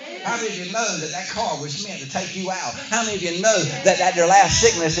 How many of you know that that car was meant to take you out? How many of you know that your last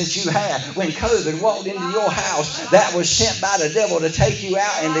sickness that you had when COVID walked into your house, that was sent by the devil to take you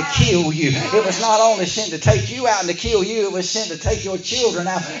out and to kill you? It was not only sent to take you out and to kill you, it was sent to take your children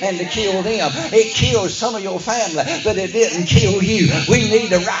out and to kill them. It killed some of your family, but it didn't kill you. We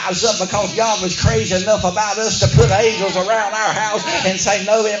need to rise up because God was crazy enough about us to put angels around our house and say,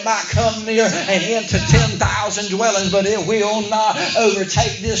 no, it might come near and into 10,000 dwellings, but it will not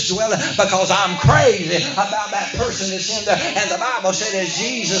overtake this dwelling, because I'm crazy about that person that's in there. And the Bible said as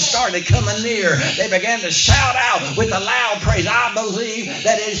Jesus started coming near, they began to shout out with a loud praise. I believe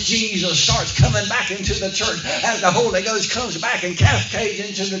that as Jesus starts coming back into the church, as the Holy Ghost comes back and cascades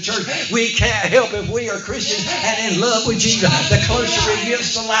into the church, we can't help if we are Christians and in love with Jesus. The closer it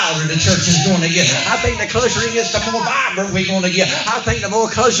gets, the louder the church is going to get. I think the closer it gets, the more vibrant we're going to get. I think the more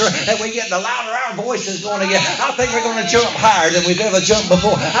closer that we get, the louder our voice is going to get. I think we're going to jump higher than we've ever jumped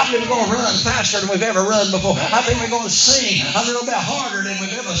before. I think we're going to run faster than we've ever run before. I think we're going to sing a little bit harder than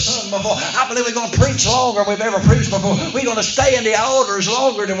we've ever sung before. I believe we're going to preach longer than we've ever preached before. We're going to stay in the altars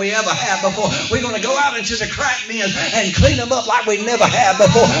longer than we ever have before. We're going to go out into the crack bins and clean them up like we never have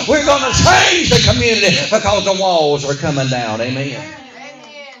before. We're going to change the community because the walls are coming down. Amen.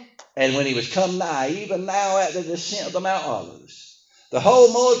 And when he was come nigh, even now at the descent of the Mount Olives, the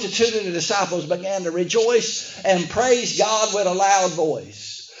whole multitude of the disciples began to rejoice and praise God with a loud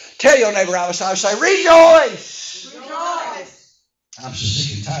voice. Tell your neighbor outside, say, rejoice! Rejoice! I'm so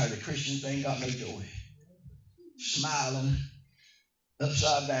sick and tired that Christians ain't got no joy. Smiling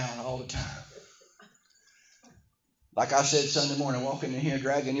upside down all the time. Like I said Sunday morning, walking in here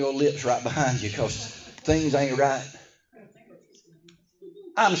dragging your lips right behind you because things ain't right.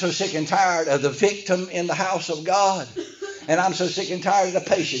 I'm so sick and tired of the victim in the house of God. And I'm so sick and tired of the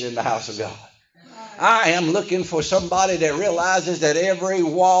patient in the house of God. I am looking for somebody that realizes that every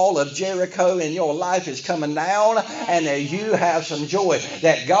wall of Jericho in your life is coming down and that you have some joy.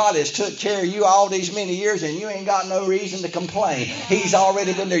 That God has took care of you all these many years and you ain't got no reason to complain. He's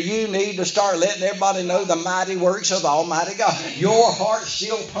already been there. You need to start letting everybody know the mighty works of Almighty God. Your heart's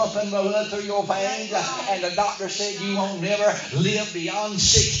still pumping blood through your veins and the doctor said you won't never live beyond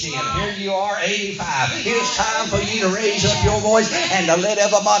 60 and here you are 85. It's time for you to raise up your voice and to let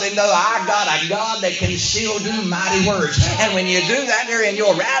everybody know I got a God that can still do mighty works. And when you do that there in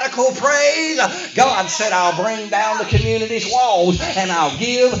your radical praise, God said, I'll bring down the community's walls and I'll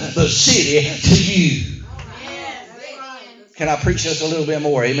give the city to you. Can I preach this a little bit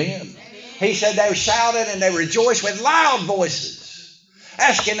more? Amen. He said they shouted and they rejoiced with loud voices.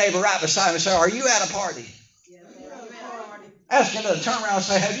 Ask your neighbor right beside him and say, are you at a party? Ask another, turn around and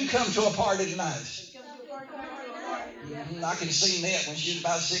say, have you come to a party tonight? I can see Annette when she was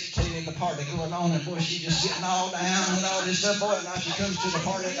about 16 in the party going on, and boy, she just sitting all down and all this stuff. Boy, now she comes to the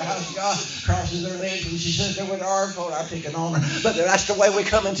party at the house of God, crosses her legs, and she sits there with her arms folded. I'm picking on her. But that's the way we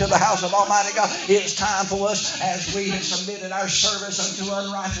come into the house of Almighty God. It's time for us, as we have submitted our service unto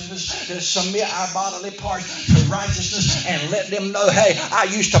unrighteousness, to submit our bodily parts to righteousness and let them know, hey, I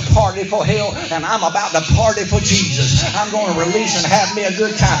used to party for hell, and I'm about to party for Jesus. I'm going to release and have me a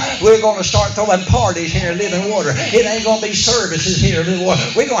good time. We're going to start throwing parties here in Living Water. It ain't going to be services here in Living Water.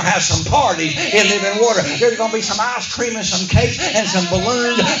 We're going to have some parties in Living Water. There's going to be some ice cream and some cakes and some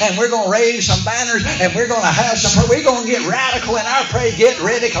balloons, and we're going to raise some banners, and we're going to have some. We're going to get radical in our praise. Get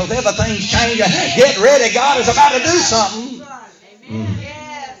ready, because everything's changing. Get ready. God is about to do something.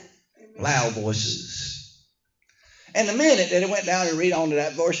 Loud voices. And the minute that it went down and read on to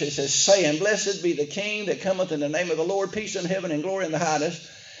that verse, it says, saying, blessed be the King that cometh in the name of the Lord, peace in heaven and glory in the highest.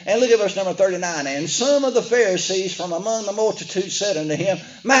 And look at verse number 39. And some of the Pharisees from among the multitude said unto him,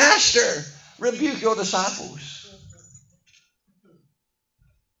 Master, rebuke your disciples.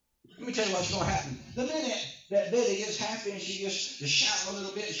 Let me tell you what's going to happen. The minute that Betty gets happy and she gets to shout a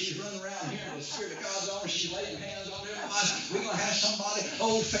little bit and she's running around here and the Spirit of God's on her, she's laying hands on everybody, we're going to have somebody,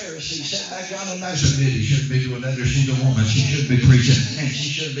 old Pharisee, sit back down and master. Betty shouldn't be doing that. She's a woman. She should be preaching. And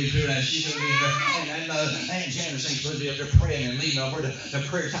she should be doing that. She should be there. And Aunt Janice ain't supposed to be up there praying and leading over the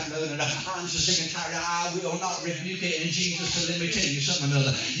prayer time. I'm so sick and tired. I will not rebuke it in Jesus. So let me tell you something or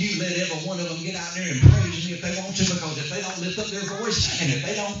another. You let every one of them get out there and praise me if they want to, because if they don't lift up their voice and if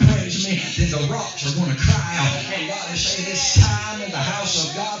they don't praise me, then the rocks are going to cry out. now. And God is saying it's time in the house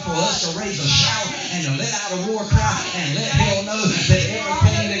of God for us to raise a shout and to let out a war cry and let hell know that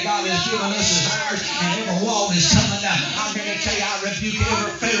everything that God has given us is ours and every wall is coming down. I'm here to tell you, I rebuke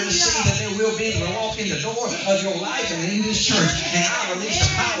every Pharisee that there will be able to walk in the door of your life and in this church. And I release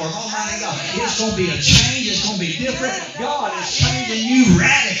the power of Almighty God. It's going to be a change. It's going to be different. God is changing you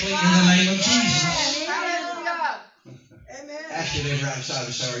radically in the name of Jesus. Amen. Ask your neighbor outside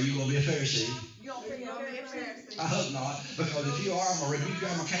and say, are you going to be a Pharisee? I hope not, because if you are, I'm going to rebuke you.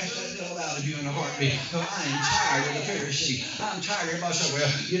 I'm going to cast that devil out of you in a heartbeat. Because I am tired of the Pharisee. I'm tired of everybody saying,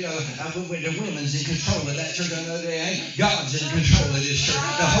 well, you know, the women's in control of that church. I know they ain't. God's in control of this church.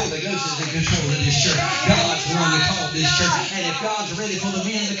 The Holy Ghost is in control of this church. God's the one that called this church. And if God's ready for the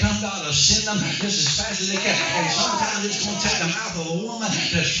men to come, God will send them just as fast as they can. And sometimes it's going to take the mouth of a woman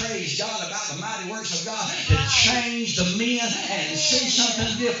to praise God about the mighty works of God to change the men and see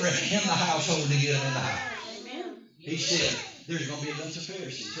something different in the household to get them in the house. He said, there's going to be a bunch of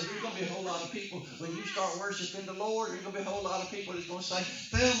Pharisees. So there's going to be a whole lot of people, when you start worshiping the Lord, there's going to be a whole lot of people that's going to say,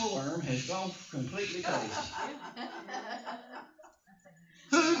 Thelma Worm has gone completely crazy.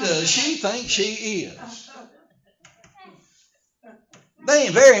 Who does she think she is? There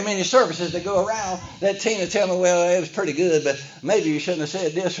ain't very many services that go around that Tina tell me, well, it was pretty good, but maybe you shouldn't have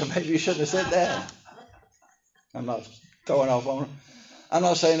said this or maybe you shouldn't have said that. I'm not throwing off on her. I'm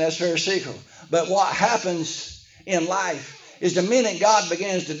not saying that's Pharisaical. But what happens in life is the minute God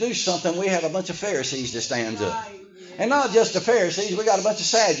begins to do something, we have a bunch of Pharisees that stands up. And not just the Pharisees, we got a bunch of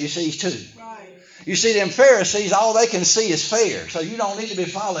Sadducees too. You see, them Pharisees, all they can see is fair. So you don't need to be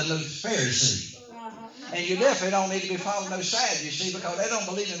following those Pharisees. And you definitely don't need to be following those Sadducees because they don't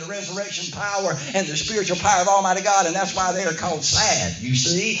believe in the resurrection power and the spiritual power of Almighty God. And that's why they're called sad, you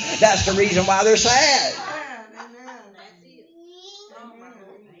see. That's the reason why they're sad.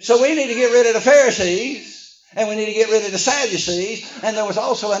 So we need to get rid of the Pharisees. And we need to get rid of the Sadducees. And there was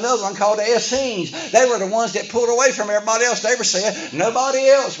also another one called the Essenes. They were the ones that pulled away from everybody else. They were saying nobody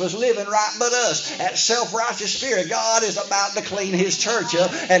else was living right but us. That self-righteous spirit. God is about to clean his church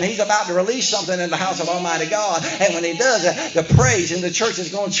up. And he's about to release something in the house of Almighty God. And when he does that, the praise in the church is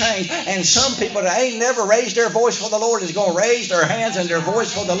going to change. And some people that ain't never raised their voice for the Lord is going to raise their hands and their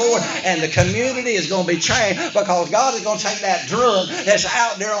voice for the Lord. And the community is going to be changed because God is going to take that drug that's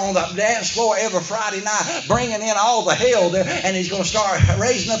out there on the dance floor every Friday night, bringing in all the hell there, and he's going to start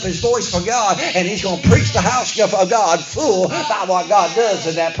raising up his voice for God, and he's going to preach the house of God full by what God does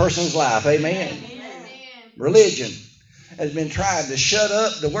in that person's life. Amen. Religion has been trying to shut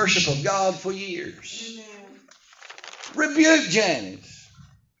up the worship of God for years. Rebuke Janice.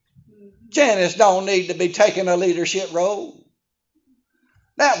 Janice don't need to be taking a leadership role.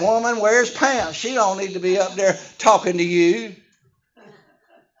 That woman wears pants. She don't need to be up there talking to you.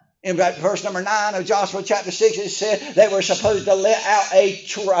 In verse number 9 of Joshua chapter 6, it said they were supposed to let out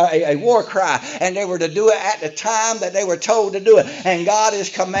a war cry, and they were to do it at the time that they were told to do it. And God is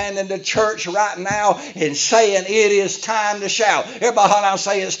commanding the church right now and saying it is time to shout. Everybody holler out and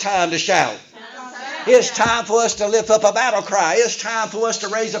say it's time to shout. It's time for us to lift up a battle cry. It's time for us to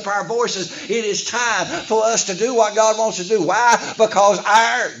raise up our voices. It is time for us to do what God wants to do. Why? Because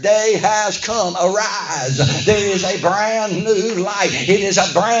our day has come. Arise. There is a brand new light. It is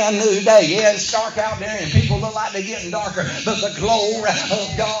a brand new day. Yeah, it's dark out there and people look like they're getting darker, but the glory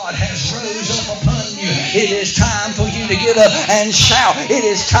of God has rose up upon you. It is time for you to get up and shout. It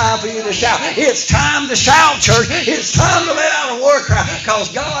is time for you to shout. It's time to shout, church. It's time to let out a war cry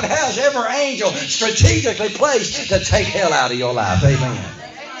because God has every angel strategically placed to take hell out of your life. Amen.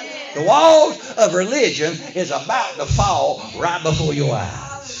 The walls of religion is about to fall right before your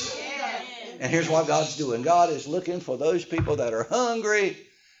eyes. And here's what God's doing. God is looking for those people that are hungry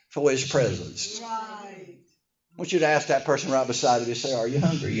for his presence. I want you to ask that person right beside you, say, are you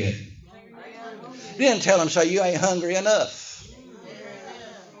hungry yet? Then tell them, say, you ain't hungry enough.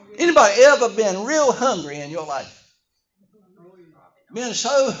 Anybody ever been real hungry in your life? Been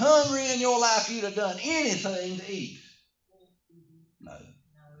so hungry in your life you'd have done anything to eat? No.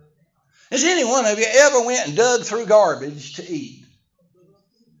 Has any one of you ever went and dug through garbage to eat?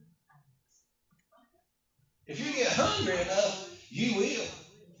 If you get hungry enough, you will.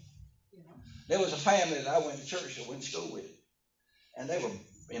 There was a family that I went to church and went to school with. And they were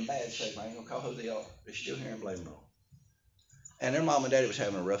in bad shape. I ain't going to call who they are. They're still here in Bladenboro. And their mom and daddy was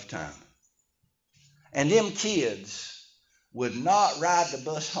having a rough time. And them kids would not ride the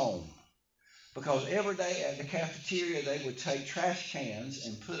bus home because every day at the cafeteria they would take trash cans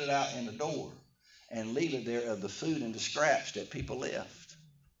and put it out in the door and leave it there of the food and the scraps that people left.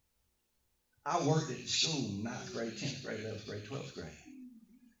 I worked at the school 9th grade, 10th grade, 11th grade, 12th grade.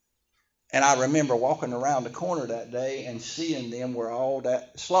 And I remember walking around the corner that day and seeing them where all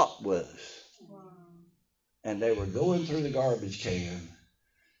that slop was. And they were going through the garbage can,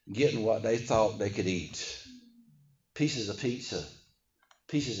 getting what they thought they could eat. Pieces of pizza,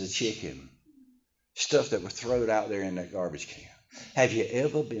 pieces of chicken, stuff that were thrown out there in that garbage can. Have you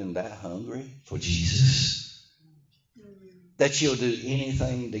ever been that hungry for Jesus that you'll do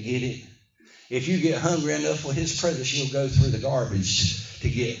anything to get it? If you get hungry enough for his presence, you'll go through the garbage to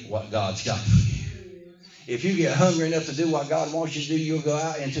get what God's got for you. If you get hungry enough to do what God wants you to do, you'll go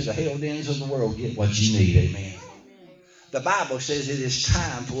out into the hell dens of the world and get what you need. Amen. The Bible says it is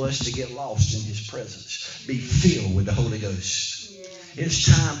time for us to get lost in his presence, be filled with the Holy Ghost. It's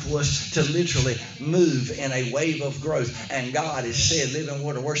time for us to literally move in a wave of growth. And God has said Living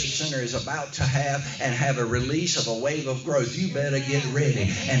Water Worship Center is about to have a release of a wave of growth. You better get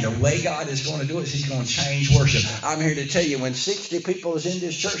ready. And the way God is going to do it is he's going to change worship. I'm here to tell you, when 60 people is in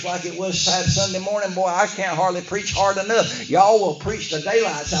this church like it was Sunday morning, boy, I can't hardly preach hard enough. Y'all will preach the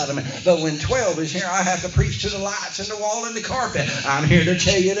daylights out of me. But when 12 is here, I have to preach to the lights and the wall and the carpet. I'm here to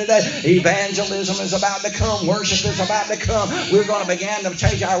tell you today, evangelism is about to come. Worship is about to come. We're going to begin to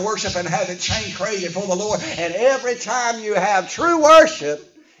change our worship and have it change crazy for the Lord. And every time you have true worship,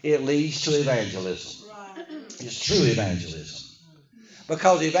 it leads to evangelism. Right. It's true evangelism.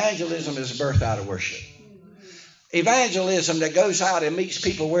 Because evangelism is birthed out of worship. Evangelism that goes out and meets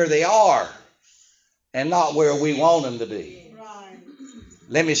people where they are and not where we want them to be. Right.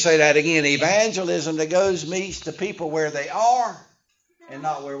 Let me say that again. Evangelism that meets the people where they are and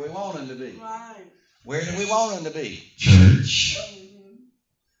not where we want them to be. Right. Where do we want them to be? Church.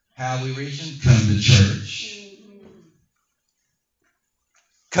 How are we reaching? Come to church.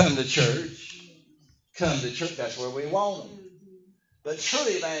 Come to church. Come to church. That's where we want them. But true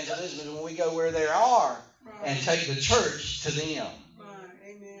evangelism is when we go where they are and take the church to them.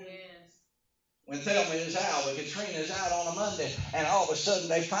 When Thelma is out, when Katrina is out on a Monday, and all of a sudden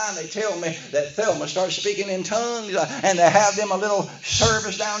they finally tell me that Thelma starts speaking in tongues, and they have them a little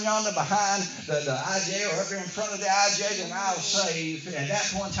service down yonder behind the IJ or up there in front of the IJ, and I'll say at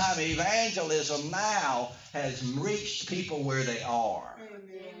that point in time, evangelism now has reached people where they are.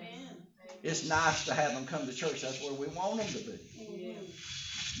 Amen. It's nice to have them come to church. That's where we want them to be. Amen.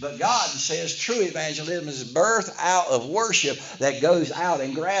 But God says true evangelism is birthed out of worship that goes out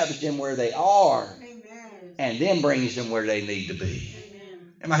and grabs them where they are. Amen. And then brings them where they need to be.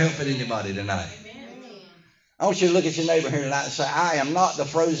 Amen. Am I helping anybody tonight? Amen. I want you to look at your neighbor here tonight and say, I am not the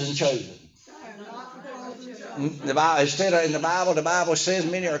frozen chosen. In the Bible says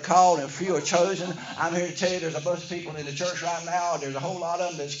many are called and few are chosen. I'm here to tell you there's a bunch of people in the church right now. There's a whole lot of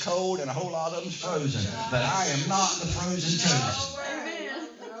them that's cold and a whole lot of them's frozen. But I am not the frozen chosen.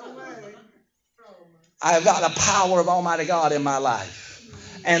 I've got the power of Almighty God in my life.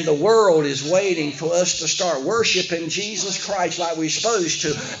 And the world is waiting for us to start worshiping Jesus Christ like we're supposed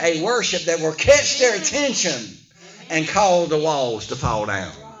to. A worship that will catch their attention and cause the walls to fall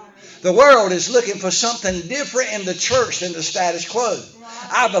down. The world is looking for something different in the church than the status quo.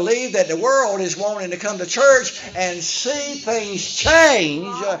 I believe that the world is wanting to come to church and see things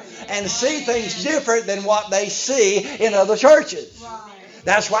change and see things different than what they see in other churches.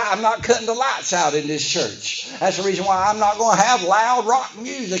 That's why I'm not cutting the lights out in this church. That's the reason why I'm not going to have loud rock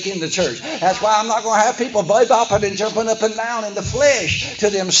music in the church. That's why I'm not going to have people bopping and jumping up and down in the flesh to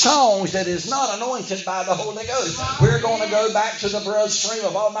them songs that is not anointed by the Holy Ghost. We're going to go back to the bloodstream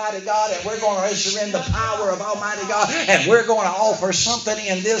of Almighty God, and we're going to usher in the power of Almighty God, and we're going to offer something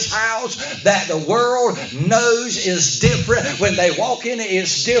in this house that the world knows is different. When they walk in,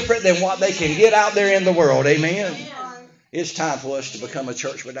 it's different than what they can get out there in the world. Amen. It's time for us to become a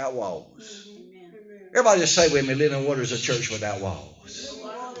church without walls. Amen. Everybody just say with me, Living Water is a church without walls.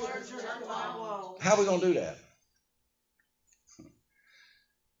 How are we going to do that?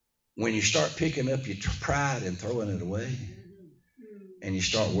 When you start picking up your pride and throwing it away, and you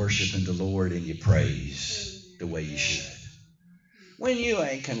start worshiping the Lord and you praise the way you should. When you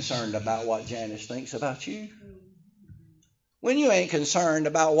ain't concerned about what Janice thinks about you. When you ain't concerned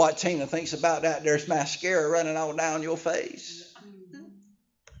about what Tina thinks about that, there's mascara running all down your face.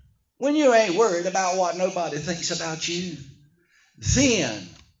 When you ain't worried about what nobody thinks about you, then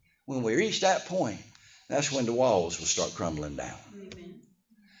when we reach that point, that's when the walls will start crumbling down. Amen.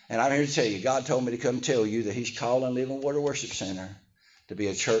 And I'm here to tell you, God told me to come tell you that he's calling Living Water Worship Center to be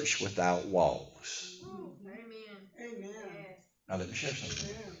a church without walls. Amen. Now let me share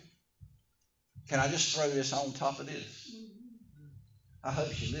something. Can I just throw this on top of this? I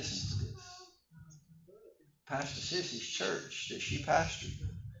hope she listens to this. Pastor Sissy's church that she pastored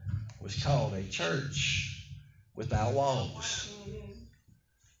was called a church without walls.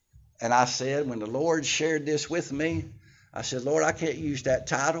 And I said, when the Lord shared this with me, I said, Lord, I can't use that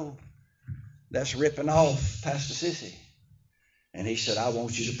title. That's ripping off Pastor Sissy. And he said, I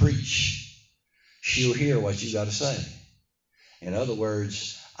want you to preach. She'll hear what you got to say. In other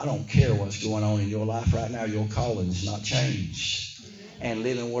words, I don't care what's going on in your life right now. Your calling's not changed. And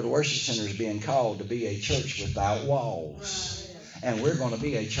Living Word Worship Center is being called to be a church without walls. And we're going to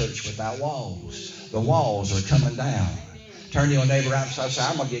be a church without walls. The walls are coming down. Turn to your neighbor out and say,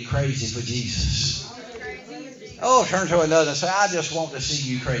 I'm going to get crazy for Jesus. Oh, turn to another and say, I just want to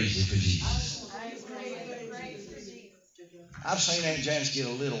see you crazy for Jesus. I've seen Aunt Janice get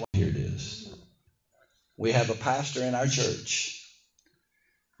a little. Here it is. We have a pastor in our church.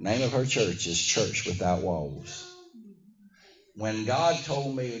 Name of her church is Church Without Walls. When God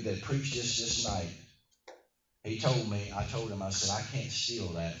told me to preach this night, I told him, I said, I can't steal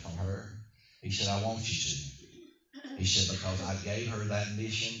that from her. He said, I want you to. He said, because I gave her that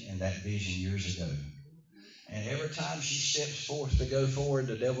mission and that vision years ago. And every time she steps forth to go forward,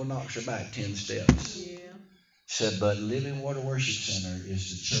 the devil knocks her back 10 steps. Yeah. Said, but Living Water Worship Center is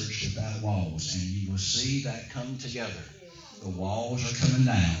the church without walls. And you will see that come together. The walls are coming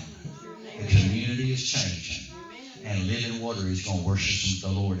down. The community is changing. And Living Water is going to worship the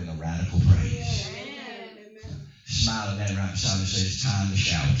Lord in a radical praise. Smile at that right side and say, it's time to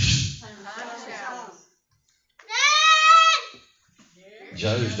shout.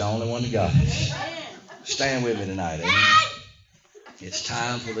 Joe's the only one that got it. Stand with me tonight. Amen. It's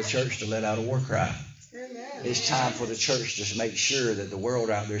time for the church to let out a war cry. It's time for the church to make sure that the world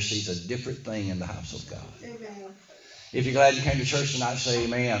out there sees a different thing in the house of God. If you're glad you came to church tonight, say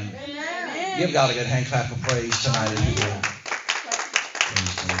amen. Amen. Give God a good hand clap of praise tonight as you will.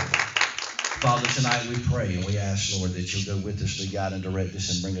 Father, tonight we pray and we ask, Lord, that you'll go with us, to guide and direct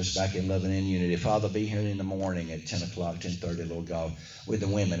us and bring us back in love and in unity. Father, be here in the morning at 10 o'clock, 10:30, Lord God, with the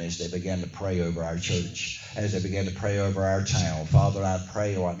women as they begin to pray over our church, as they begin to pray over our town. Father, I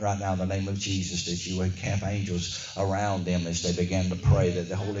pray right now in the name of Jesus that you would camp angels around them as they begin to pray, that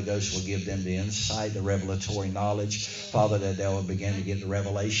the Holy Ghost will give them the insight, the revelatory knowledge, Father, that they will begin to get the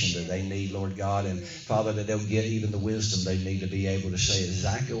revelation that they need, Lord God, and Father, that they'll get even the wisdom they need to be able to say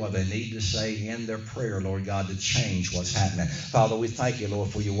exactly what they need to say in their prayer, Lord God, to change what's happening. Father, we thank you,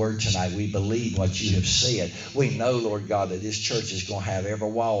 Lord, for your word tonight. We believe what you have said. We know, Lord God, that this church is going to have every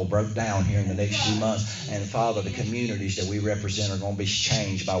wall broke down here in the next few months. And Father, the communities that we represent are going to be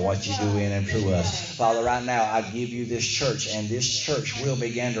changed by what you do in and through us. Father, right now, I give you this church, and this church will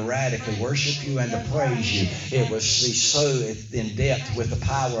begin to radically worship you and to praise you. It will be so in depth with the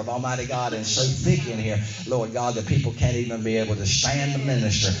power of Almighty God and so thick in here, Lord God, that people can't even be able to stand to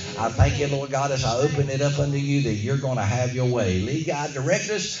minister. I thank you, Lord God, as I open it up unto you, that you're going to have your way. Lead, God, direct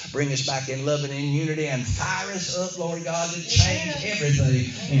us, bring us back in love and in unity, and fire us up, Lord God, to change everything.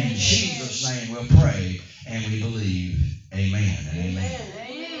 In Jesus' name we'll pray and we believe. Amen and amen.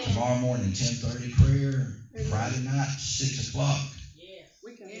 Amen. Tomorrow morning, 10:30 prayer. Friday night, 6 o'clock.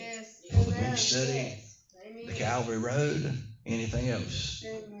 Yes. For the book study, the Calvary Road. Anything else?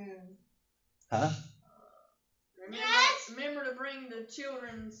 Amen. Huh? Remember to bring the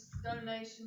children's donation.